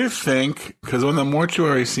 do you think, because when the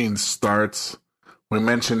mortuary scene starts, we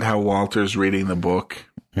mentioned how Walter's reading the book,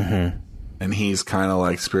 and he's kind of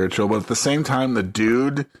like spiritual, but at the same time, the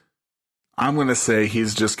dude, I'm going to say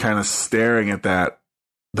he's just kind of staring at that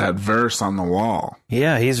verse on the wall.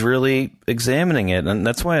 Yeah, he's really examining it, and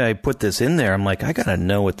that's why I put this in there. I'm like, I got to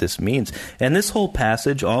know what this means. And this whole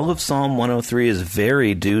passage, all of Psalm 103 is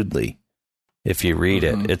very dudely, if you read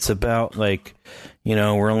it. It's about, like, you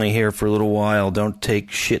know, we're only here for a little while. Don't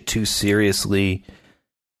take shit too seriously.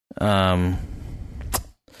 I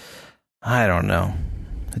don't know.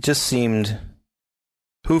 It just seemed,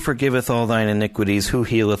 who forgiveth all thine iniquities? Who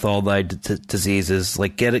healeth all thy diseases?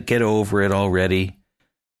 Like, get over it already.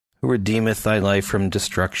 Who redeemeth thy life from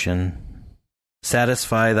destruction?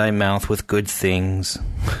 Satisfy thy mouth with good things.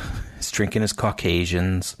 His drinking is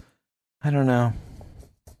Caucasians. I don't know.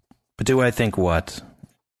 But do I think what?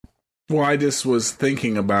 Well, I just was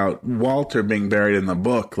thinking about Walter being buried in the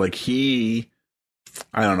book. Like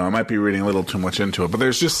I don't know, I might be reading a little too much into it, but I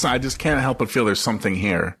just can't help but feel there's something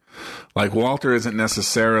here. Like Walter isn't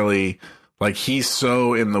necessarily, like he's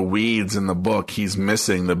so in the weeds in the book, he's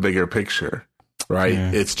missing the bigger picture, right?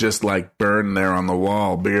 Yeah. It's just like burned there on the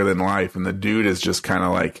wall, bigger than life. And the dude is just kind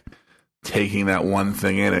of like taking that one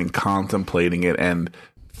thing in and contemplating it and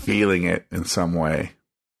feeling it in some way.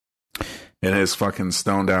 In his fucking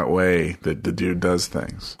stoned out way that the dude does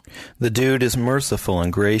things. The dude is merciful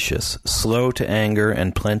and gracious, slow to anger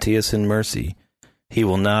and plenteous in mercy. He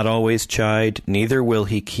will not always chide, neither will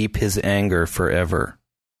he keep his anger forever.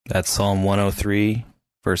 That's Psalm 103,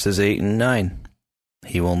 verses 8 and 9.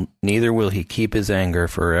 Neither will he keep his anger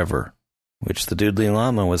forever. Which the Doodly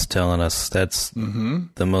Lama was telling us, that's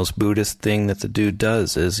the most Buddhist thing that the dude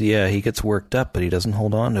does, is, yeah, he gets worked up, but he doesn't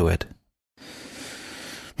hold on to it.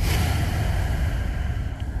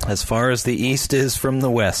 As far as the east is from the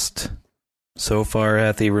west, so far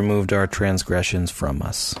hath he removed our transgressions from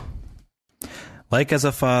us. Like as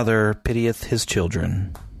a father pitieth his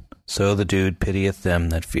children, so the dude pitieth them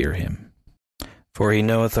that fear him. For he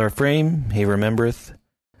knoweth our frame, he remembereth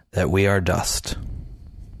that we are dust.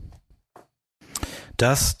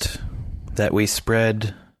 Dust that we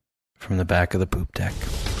spread from the back of the poop deck.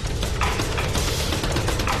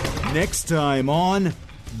 Next time on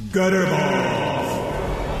Gutterball.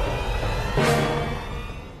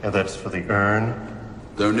 And that's for the urn.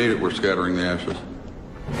 Don't need it. We're scattering the ashes.